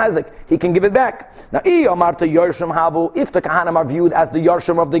discernible hezek. He can give it back. Now, iyamarta yarshim havu, if the kahanim are viewed as the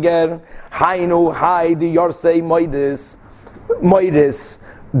yarshim of the ger, hainu hai the yarsei moidis.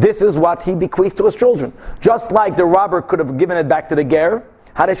 This is what he bequeathed to his children. Just like the robber could have given it back to the ger,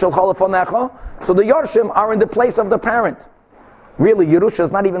 so the Yarshim are in the place of the parent. Really, Yerusha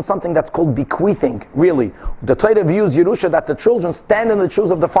is not even something that's called bequeathing, really. The Torah views Yerusha that the children stand in the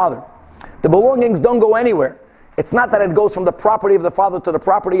shoes of the father. The belongings don't go anywhere. It's not that it goes from the property of the father to the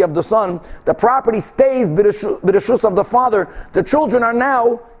property of the son. The property stays b'reshus of the father. The children are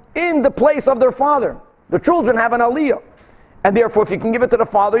now in the place of their father. The children have an aliyah. And therefore, if you can give it to the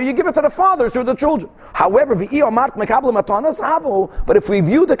father, you give it to the father through the children. However, but if we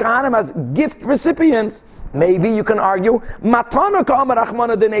view the Kahanim as gift recipients, Maybe you can argue, Matana ka'amar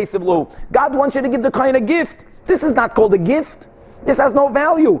achmana denesiv lahu. God wants you to give the kohen a gift. This is not called a gift. This has no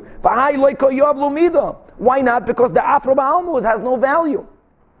value. Why not? Because the Afro Ba'almud has no value.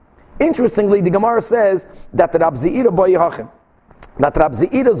 Interestingly, the Gemara says that the Rab Zeira that Rab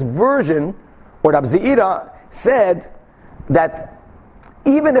Zeira's version, or Rab Zeira said that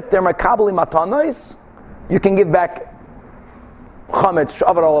even if they're makabeli matanos, you can give back chametz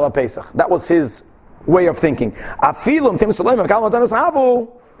shavar olav Pesach. That was his way of thinking. Don't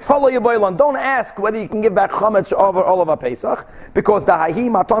ask whether you can give back chametz over olav Pesach, because the hahi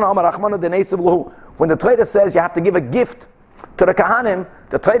matana amar achmana denesiv lahu. When the Torah says you have to give a gift to the kahanim,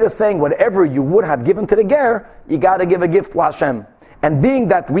 the Torah is saying whatever you would have given to the ger, you got to give a gift to Hashem. And being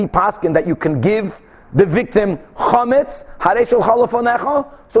that we paskin that you can give the victim chametz hareshel chalafonecha,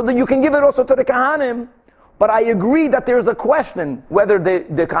 so that you can give it also to the kahanim. But I agree that there's a question whether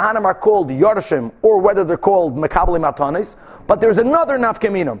the kahanim are called yorshim or whether they're called mekabli matanis. But there's another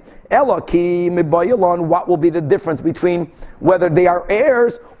nafkamina. Ela ki mibayilon. What will be the difference between whether they are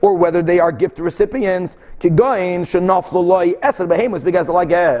heirs or whether they are gift recipients? Kigayin shenaflu loy eser behemus because like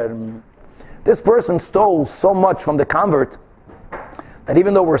this person stole so much from the convert that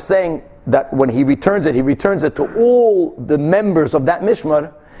even though we're saying that when he returns it to all the members of that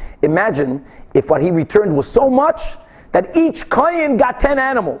mishmar. Imagine if what he returned was so much that each kohen got 10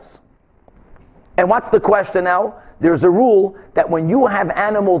 animals. And what's the question now? There's a rule that when you have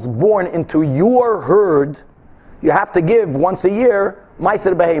animals born into your herd, you have to give once a year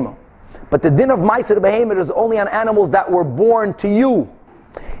Meiser Behema. But the din of Meiser Behema is only on animals that were born to you.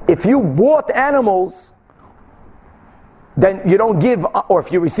 If you bought animals, then you don't give, or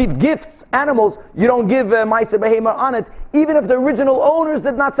if you received gifts, animals, you don't give Meiser Behema on it, even if the original owners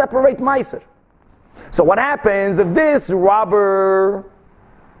did not separate Meiser. So what happens if this robber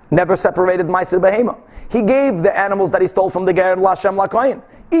never separated Meiser Behema? He gave the animals that he stole from the Ger Lashem LaKoyin.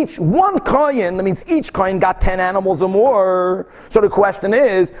 Each one kohen, that means each kohen got 10 animals or more. So the question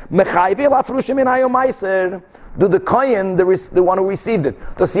is, Mechayvi lafrushim in Hayom Meiser. Do the kohen, the one who received it,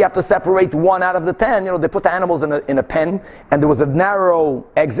 does he have to separate one out of the 10? You know, they put the animals in a pen, and there was a narrow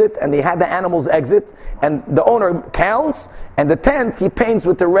exit, and they had the animals exit, and the owner counts, and the 10th he paints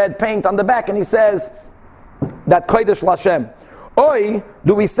with the red paint on the back, and he says that Kodesh Lashem. Oi,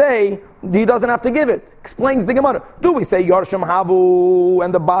 do we say he doesn't have to give it? Explains the Gemara. Do we say Yarshim Havu,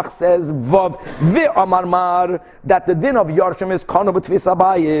 and the Bach says Vav Ve'amarmar, that the din of Yarshim is Kanu B'Tvis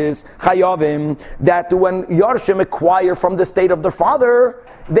Abayis Chayavim, that when Yarshim acquire from the state of their father,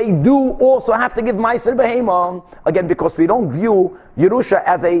 they do also have to give Meiser Behema. Again, because we don't view Yerusha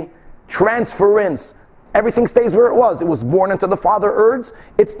as a transference. Everything stays where it was. It was born into the father's herds.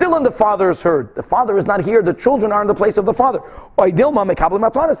 It's still in the father's herd. The father is not here. The children are in the place of the father. If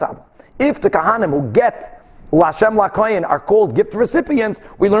the kahanim who get Lashem Lakoyin are called gift recipients,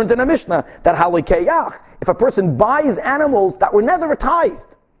 we learned in a Mishnah that Halikeyach, if a person buys animals that were never tithed,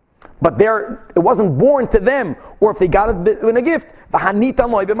 but it wasn't born to them, or if they got it in a gift, so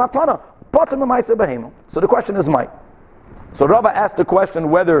the question is Mike. So Rava asked the question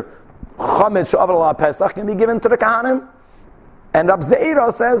whether chametz she'avar ala Pesach can be given to the kahanim, and Rab Zeira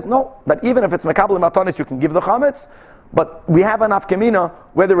says no, that even if it's mekabel matanis you can give the chametz, but we have an afkamina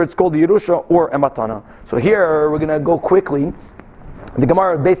whether it's called the Yerusha or a matana. So here we're going to go quickly. The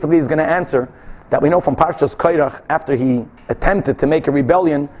Gemara basically is going to answer that we know from Parshas Kairach after he attempted to make a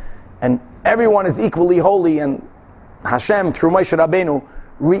rebellion, and everyone is equally holy, and Hashem through Moshe Rabbeinu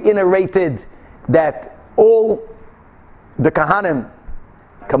reiterated that all the kahanim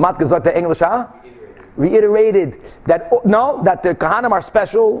Kamat gesagt der English, reiterated that that the Kahanim are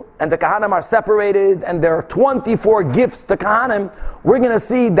special and the Kahanim are separated and there are 24 gifts to Kahanim. We're going to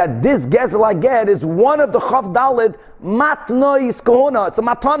see that this Gezel Aged is one of the Chav Daled Matnois Kohuna. It's a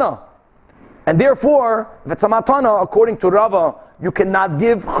matana. And therefore, if it's a matana, according to Rava, you cannot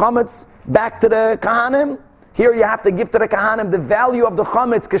give chametz back to the Kahanim. Here you have to give to the Kahanim the value of the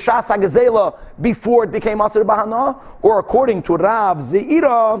chametz, keshas hagezela, before it became Asr Bahana. Or according to Rav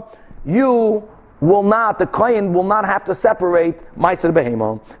Zeira, the kohen will not have to separate Meiser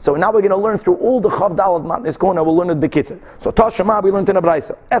Behema. So now we're going to learn through all the Chav Dalad Matnois Kohuna, we'll learn it Bekitzer. So Tashema, we learned in a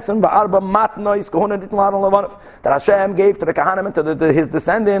Braisa. Esen va'arba Matnois Kohuna Nitlan Levanov. That Hashem gave to the Kahanim and to his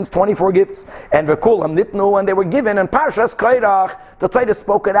descendants 24 gifts. And Vekulam Nitnu, and they were given. And Parshas Kairach, the Torah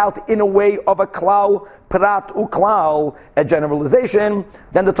spoke it out in a way of a klal, prat uklal, a generalization.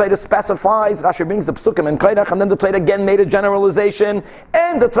 Then the Torah specifies, Rashi brings the Psukim and Kairach, and then the Torah again made a generalization.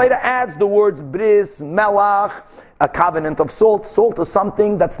 And the Torah adds the words bris, melach, a covenant of salt. Salt is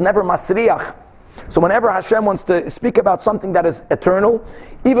something that's never masriach. So whenever Hashem wants to speak about something that is eternal,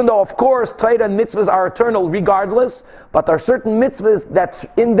 even though of course Torah and mitzvahs are eternal regardless, but there are certain mitzvahs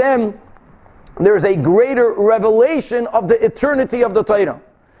that in them there's a greater revelation of the eternity of the Torah.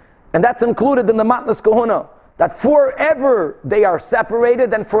 And that's included in the Matnas Kahuna, that forever they are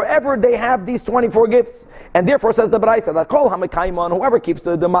separated and forever they have these 24 gifts. And therefore says the Braisa, that Kol HaMekayman, whoever keeps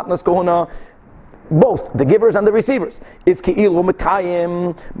the Matnas Kahuna, both the givers and the receivers, is ki'ilu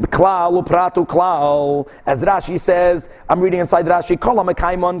mekayim klal upratu klal. As Rashi says, I'm reading inside Rashi, kol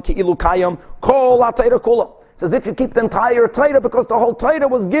ha-mekayimon ki'ilu kayim kol ha-Torah kula. It's as if you keep the entire Torah, because the whole Torah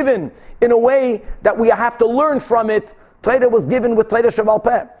was given in a way that we have to learn from it. Torah was given with Torah Shebal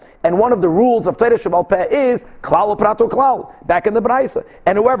Peh. And one of the rules of Torah Shebal Peh is klal upratu klal, back in the Braisa.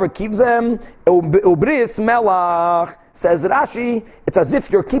 And whoever keeps them, ubris melach, says Rashi, it's as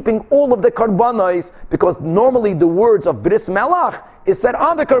if you're keeping all of the karbanos, because normally the words of bris melach is said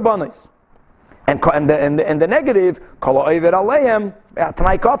on the karbanos. And the negative, kol ha'over aleim,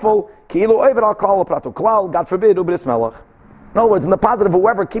 tanai kafel, ki'ilu over al klal upratu klal, God forbid, ubris melach. In other words, in the positive,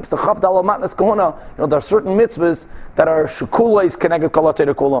 whoever keeps the Chav Dal Matnas Kahuna, there are certain mitzvahs that are shekulais connected kol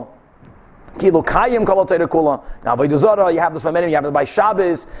ha'Torah kula. Kilu Kayim kol ha'Torah kula. Now by Duzara, you have this by many, you have this by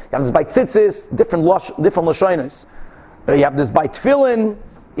Shabbos, you have this by Tzitzis, different Lashonos. You have this by Tfilin,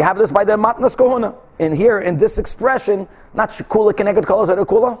 you have this by the Matnas Kahuna. In here, in this expression, not shekula connected kol ha'Torah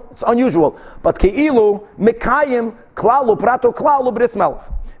kula, it's unusual. But Ki'ilu Mekayim klalu prato klalu bris melech.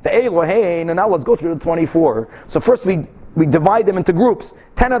 The Elohein, and now let's go through the 24. So first we divide them into groups.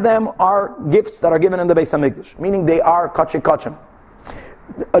 10 of them are gifts that are given in the Beis HaMikdash, meaning they are kachik kachim.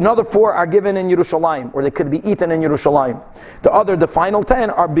 Another 4 are given in Yerushalayim, or they could be eaten in Yerushalayim. The final 10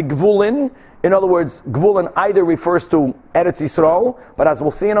 are bigvulin. In other words, gvulin either refers to Eretz Yisrael, but as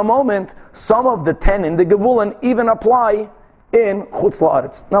we'll see in a moment, some of the 10 in the gvulin even apply in Chutz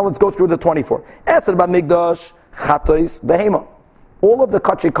La'aretz. Now let's go through the 24. Eser b'mikdash chatois behema. All of the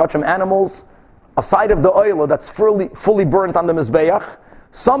kachik kachim animals, aside of the oil that's fully burnt on the Mizbeach,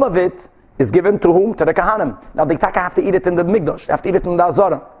 some of it is given to whom? To the Kahanim. Now the Taka have to eat it in the Mikdash, they have to eat it in the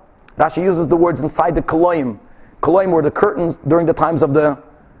Azara. Rashi uses the words inside the Koloim. Koloim were the curtains during the times of the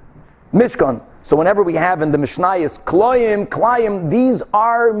Mishkan. So whenever we have in the Mishnayos, Koloim, Klayim, these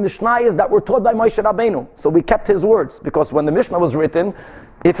are Mishnayos that were taught by Moshe Rabbeinu. So we kept his words, because when the Mishnah was written,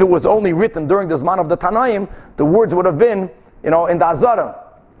 if it was only written during the Zman of the Tanaim, the words would have been, in the Azara,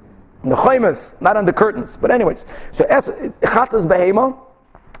 in the Chaimas, not on the curtains. But anyways, so Chatas Behema,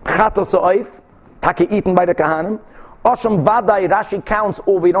 Chatas Sa'if, Taki eaten by the Kahanim. Asham Vadai, Rashi counts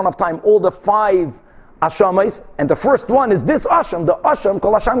all, we don't have time, all the 5 Ashamais, and the first one is this Asham, the Asham,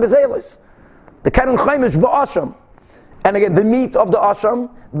 Kol Asham Gezelis. The Keren Chaimish V'Asham. And again, the meat of the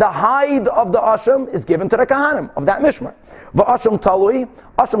Asham, the hide of the Asham is given to the Kahanim of that Mishmar. V'Asham Talui,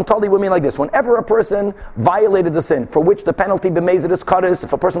 Asham Talui would mean like this: whenever a person violated the sin, for which the penalty b'mezid is kares,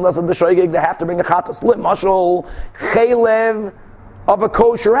 if a person does it b'shoigig, they have to bring a chatas. Lit mashal, chaylev of a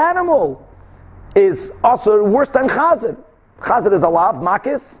kosher animal is also worse than chazir. Chazir is alav,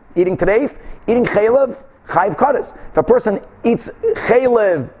 makis, eating tereif, eating chaylev, chayv kares. If a person eats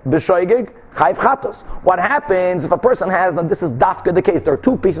chaylev b'shoigig, chayv chatos. What happens if a person has, and this is dafka the case, there are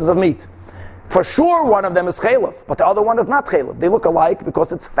 2 pieces of meat. For sure one of them is chaylev, but the other one is not chaylev. They look alike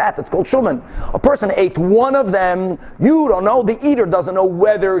because it's fat, it's called shuman. A person ate one of them, you don't know, the eater doesn't know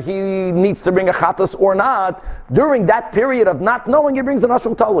whether he needs to bring a chatas or not. During that period of not knowing, he brings an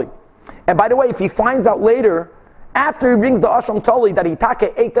asham tali. And by the way, if he finds out later, after he brings the asham tali that he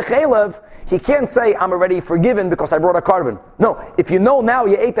ate the chaylev, he can't say, I'm already forgiven because I brought a carbon. No, if you know now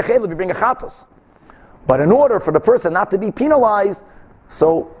you ate the chaylev, you bring a chatas. But in order for the person not to be penalized,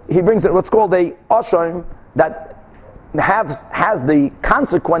 so he brings it what's called a asham that has the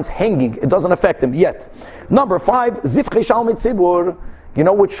consequence hanging. It doesn't affect him yet. Number 5, zifchei shalmei tzibur. You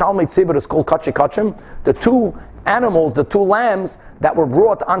know which shalmei tzibur is called kachik kachim? The 2 animals, the 2 lambs that were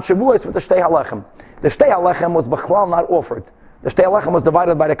brought on Shavuos with the shtei halechem. The shtei halechem was b'chlal not offered. The shtei halechem was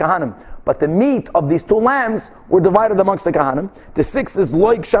divided by the kahanim. But the meat of these 2 lambs were divided amongst the kahanim. The 6th is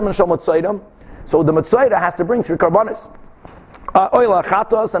loig shemen shal matzayda. So the matzayda has to bring 3 karbanis. Oila,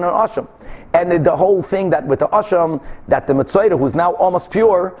 chatos, and an asham. And the whole thing that with the asham, that the mitzvah who's now almost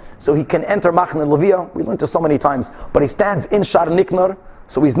pure, so he can enter machne levia. We learned this so many times, but he stands in shar niknar,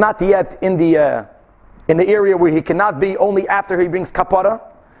 so he's not yet in the area where he cannot be, only after he brings kapara.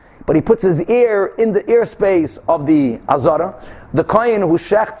 But he puts his ear in the ear space of the azara. The kohen who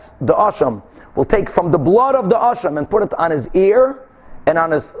shechts the asham will take from the blood of the asham and put it on his ear and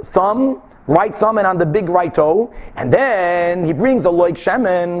on his thumb, right thumb, and on the big right toe, and then he brings a loik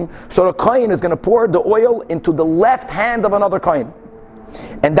shemen. So the kohen is going to pour the oil into the left hand of another kohen.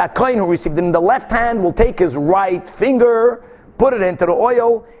 And that kohen who received it in the left hand will take his right finger, put it into the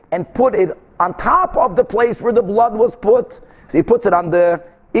oil, and put it on top of the place where the blood was put. So he puts it on the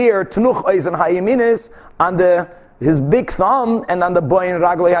ear, Tnuch Eisen Hayiminis, on his big thumb, and on the Boyin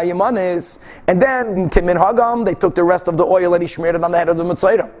Raglei Hayimanis. And then, Kimin Hagam, they took the rest of the oil and he smeared it on the head of the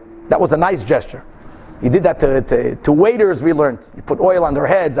Mitzvah. That was a nice gesture. He did that to waiters, we learned. You put oil on their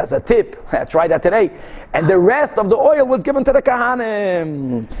heads as a tip. Try that today. And the rest of the oil was given to the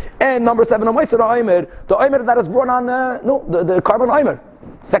Kahanim. And number 7, the Oimer that is brought on the carbon Oimer.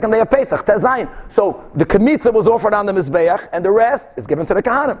 Second day of Pesach, Tezayin. So the Kemitza was offered on the Mizbeach, and the rest is given to the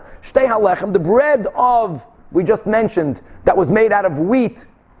Kahanim. Shtei HaLechem, the bread we just mentioned, that was made out of wheat,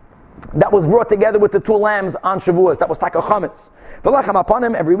 that was brought together with the 2 lambs on Shavuos. That was Taka Chametz. The Lechem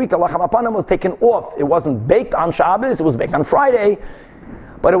Apanim, every week the Lechem Apanim was taken off. It wasn't baked on Shabbos, it was baked on Friday,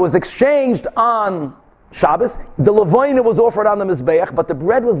 but it was exchanged on Shabbos. The Levoina was offered on the Mizbeach, but the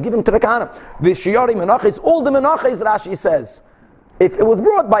bread was given to the Kahanim. The shiurim Menachis, all the Menachis, Rashi says, if it was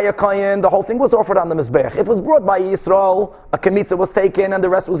brought by a Kohen, the whole thing was offered on the Mizbeach. If it was brought by Yisrael, a Kemitza was taken and the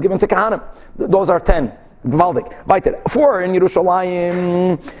rest was given to Kahanim. Those are 10. Gvaldik. Weiter. 4 in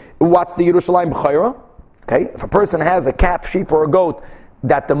Yerushalayim. What's the Yerushalayim B'chayra? Okay, if a person has a calf, sheep, or a goat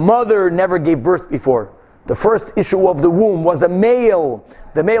that the mother never gave birth before, the first issue of the womb was a male.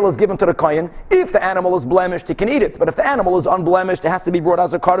 The male is given to the kohen. If the animal is blemished, he can eat it. But if the animal is unblemished, it has to be brought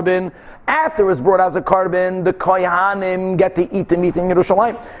as a carbon. After it's brought as a carbon, the kohanim get to eat the meat in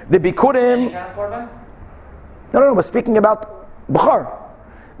Yerushalayim. The bikurim. No, we're speaking about b'char.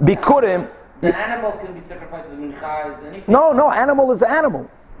 Bikurim. The animal can be sacrificed as mincha, as anything. No, animal is an animal.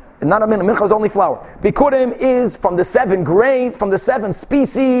 Not a mincha. Mincha is only flour. Bikurim is from the 7 grains, from the 7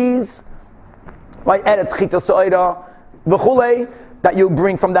 species. Right, eretz chita soida v'chulei, that you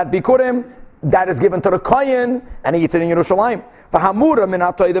bring from that bikurim, that is given to the kohen, and he eats it in Yerushalayim. V'hamura min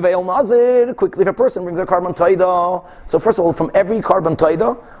ha'toida ve'el nazir. Quickly, if a person brings a carbon toida, so first of all, from every carbon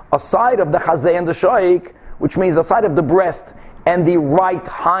toida, a side of the chazeh and the shoik, which means a side of the breast and the right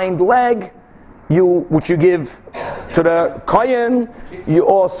hind leg, which you give to the kohen. You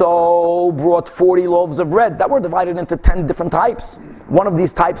also brought 40 loaves of bread that were divided into 10 different types. One of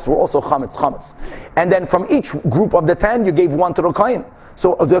these types were also chametz. And then from each group of the 10, you gave 1 to the kohen.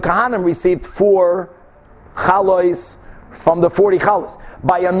 So the Kohanim received 4 chalois from the 40 chalos.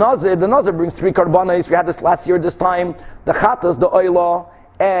 By a nazir, the nazir brings 3 karbanos. We had this last year, this time. The chatas, the oila,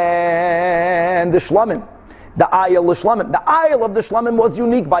 and the shlamim. The ayil, the shlamim. The ayil of the shlamim was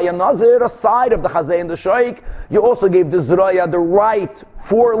unique. By a nazir, a side of the chazeh and the shoik. You also gave the zroya, the right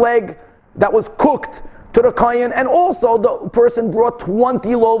foreleg, that was cooked to the kohen, and also the person brought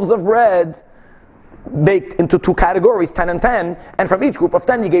 20 loaves of bread baked into 2 categories, 10 and 10, and from each group of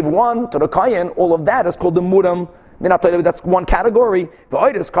 10 you gave 1 to the kohen. All of that is called the muram. That's 1 category. The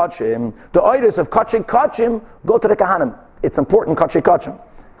oides kachim, the oides of kachim go to the kahanim. It's important, kachim.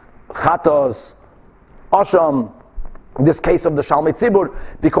 Chatos, asham, in this case of the shalmei tzibur,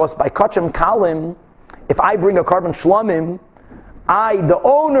 because by kachim kalim, if I bring a carbon shlamim, the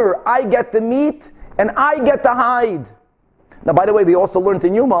owner, I get the meat, and I get the hide. Now, by the way, we also learned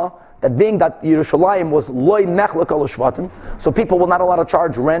in Yuma that being that Yerushalayim was loy nechlek al shvatim, so people were not allowed to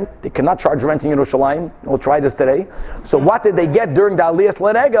charge rent. They cannot charge rent in Yerushalayim. We'll try this today. So what did they get during the Aliyas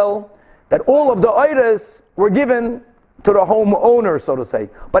Leregel? That all of the oides were given to the homeowner, so to say.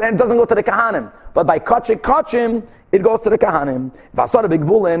 But it doesn't go to the kahanim. But by kachim, it goes to the kahanim. Vasar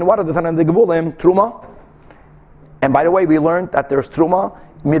b'gvulin, what are the tanim the gvulim? Truma. And by the way, we learned that there's truma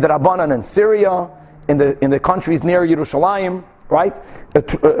midrabanan in Syria, in the countries near Yerushalayim, right?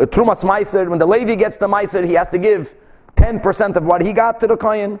 Trumas Meiser, when the Levi gets the Meiser, he has to give 10% of what he got to the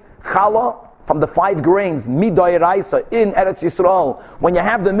Kohen. Challah, from the 5 grains, Midai Raisa, in Eretz Yisrael. When you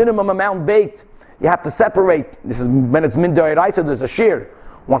have the minimum amount baked, you have to separate. This is when it's Midai Raisa, there's a shear.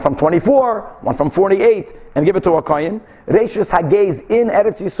 1 from 24, 1 from 48, and give it to a Kohen. Reishis Hagez in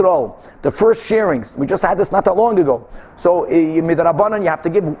Eretz Yisrael. The first shearings. We just had this not that long ago. So, Midrabanan, you have to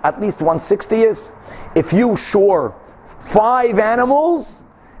give at least 1/60th. If you shore 5 animals,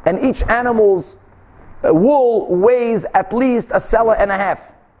 and each animal's wool weighs at least a selah and a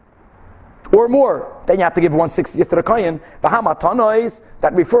half, or more, then you have to give 1/60th to the Kohen. Vahamatanois,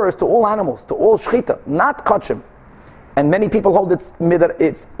 that refers to all animals, to all shchita, not kachim. And many people hold it's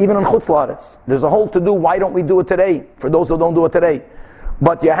even on Chutz La'aretz. There's a whole to do, why don't we do it today? For those who don't do it today.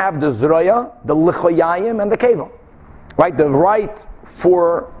 But you have the zroya, the lichoyayim, and the keva. Right? The right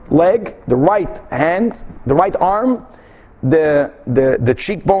foreleg, the right hand, the right arm, the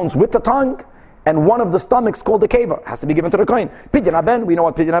cheekbones with the tongue, and one of the stomachs called the keva has to be given to the kohen. Pidyon haben, we know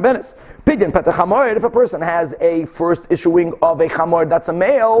what pidyon haben is. Pidyon petach hamor, if a person has a first issuing of a chamor that's a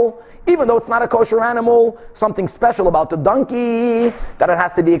male, even though it's not a kosher animal, something special about the donkey, that it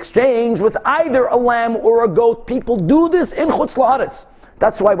has to be exchanged with either a lamb or a goat. People do this in chutz la'aretz.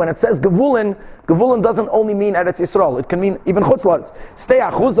 That's why when it says gevulin, gevulin doesn't only mean Eretz Yisrael. It can mean even chutz la'aretz. Stei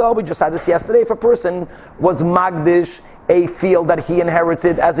achuzah, we just had this yesterday, if a person was magdish, a field that he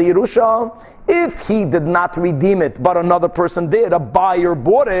inherited as a Yerusha, if he did not redeem it, but another person did, a buyer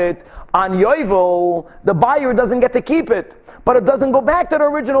bought it on Yovel, the buyer doesn't get to keep it, but it doesn't go back to the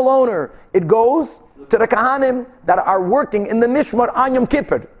original owner. It goes to the Kahanim that are working in the Mishmar on Yom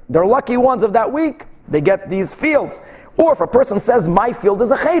Kippur. They're lucky ones of that week, they get these fields. Or if a person says, my field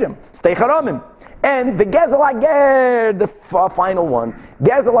is a Chedem, stay Charamim. And the Gezel Ager, the final one.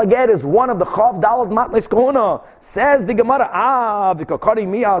 Gezel Ager is one of the Chav Dalad Matnes Kohuna. Says the Gemara, Vikakari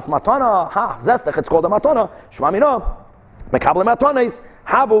Mias Matana, Zestach, it's called a Matana, Shmamina. Mekable Matanes,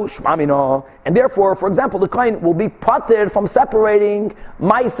 Havu Shmamina. And therefore, for example, the kohen will be pated from separating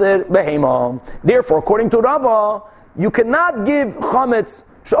Meiser Behema. Therefore, according to Rava, you cannot give Chametz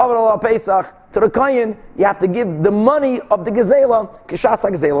Sh'avar Ala Pesach to the kohen. You have to give the money of the gezela, kishas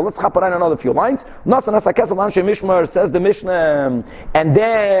gezela. Let's hop on another few lines. Nasa nasa kesel anshe mishmar, says the Mishnah, and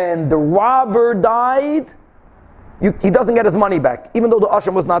then the robber died. He doesn't get his money back, even though the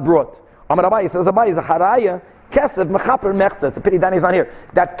asham was not brought. Amar Abai says, Abai is a haraya kesev mechaper mechza. It's a pity Danny's not here.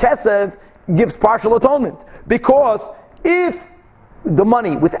 That kesev gives partial atonement, because if the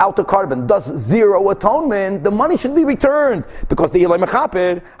money without the carbon does zero atonement, the money should be returned. Because the Eloi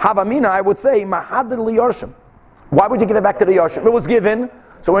Mechaper, Havamina, I would say, Mahadir li Yarshim. Why would you give it back to the Yarshim? It was given.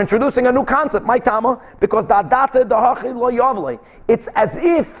 So we're introducing a new concept, my Tama, because the Adate the Hachid lo Yavle. It's as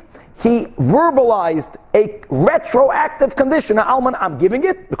if he verbalized a retroactive condition. Alman, I'm giving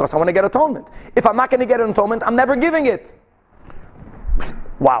it because I want to get atonement. If I'm not going to get an atonement, I'm never giving it.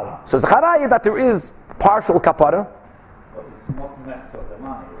 Wow. So it's Zacharaya that there is partial kapara. Not mechz of the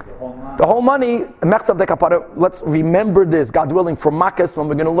money, it's the whole money. The whole money, mechz of the kapara. Let's remember this, God willing, from Makkos, when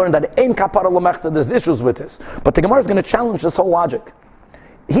we're going to learn that in kapara l'mechza, there's issues with this. But the Gemara is going to challenge this whole logic.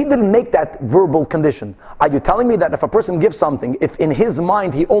 He didn't make that verbal condition. Are you telling me that if a person gives something, if in his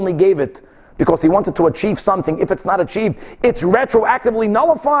mind he only gave it because he wanted to achieve something, if it's not achieved, it's retroactively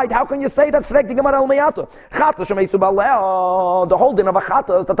nullified? How can you say that? The whole din of a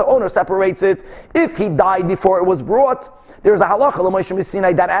chata is that the owner separates it. If he died before it was brought, there's a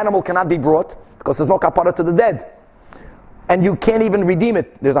halacha, that animal cannot be brought because there's no kapara to the dead. And you can't even redeem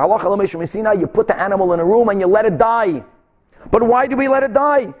it. There's a halacha, you put the animal in a room and you let it die. But why do we let it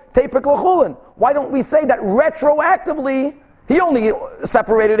die? Tepek l'chulin. Why don't we say that retroactively, he only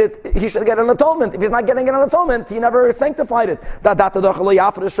separated it, he should get an atonement. If he's not getting an atonement, he never sanctified it.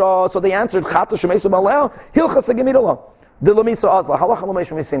 So they answered,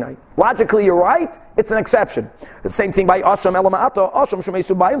 logically, you're right. It's an exception. The same thing by Asham Elama'ata, Asham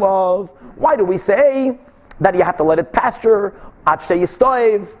Shemesu by love. Why do we say that you have to let it pasture, Achte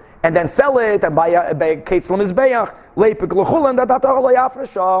Yistoiv, and then sell it, and buy Kates Lamizbeach, Leipik L'chulan, that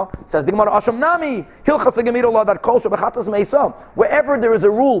Yafresha, says the Gemara Asham Nami, Hilchas Gemidullah, that Kol Shebechatas Meisa. Wherever there is a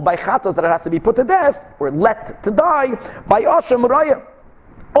rule by Chatas that it has to be put to death, or let to die, by Asham Raya.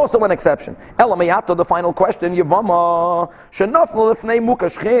 Also an exception. Elamayato, the final question, Yavama, Shenafla Lefnei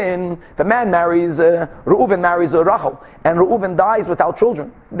Mukashchin. If a man marries, Reuven marries Rachel, and Reuven dies without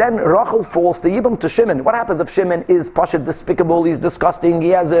children, then Rachel falls to Yibam to Shimon. What happens if Shimon is Pashit, despicable, he's disgusting, he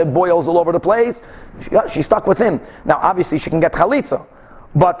has boils all over the place? She's stuck with him. Now, obviously, she can get Chalitza.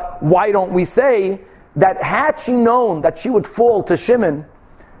 But why don't we say that had she known that she would fall to Shimon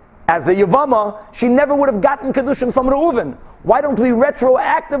as a Yavama, she never would have gotten Kedushin from Reuven? Why don't we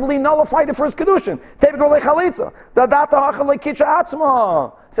retroactively nullify the first Kedushin?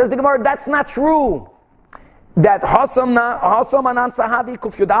 Says the Gemara, that's not true. That Hasam Anan Sahadi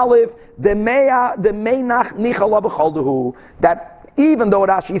Kufyud Aleph, the Meinach Nichala B'chalduhu, that even though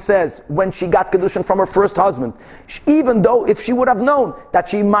Rashi says when she got Kedushin from her first husband, even though if she would have known that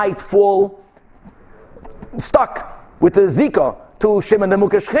she might fall stuck with the Zika to Shimon the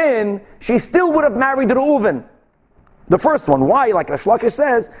Mukashchin, she still would have married Reuven, the first one. Why? Like Resh Lakish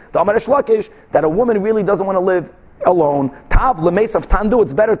says, the Amar Resh Lakish, that a woman really doesn't want to live alone. Tav lemesav tandu,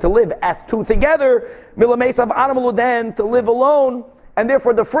 it's better to live as two together. Milamesav animaluden, to live alone. And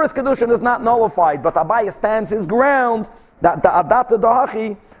therefore the first Kedushin is not nullified. But Abaye stands his ground that the Adata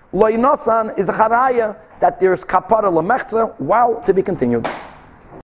Dahachi Loinasan is a Charaya, that there's Kapara Lamechza. Wow, to be continued.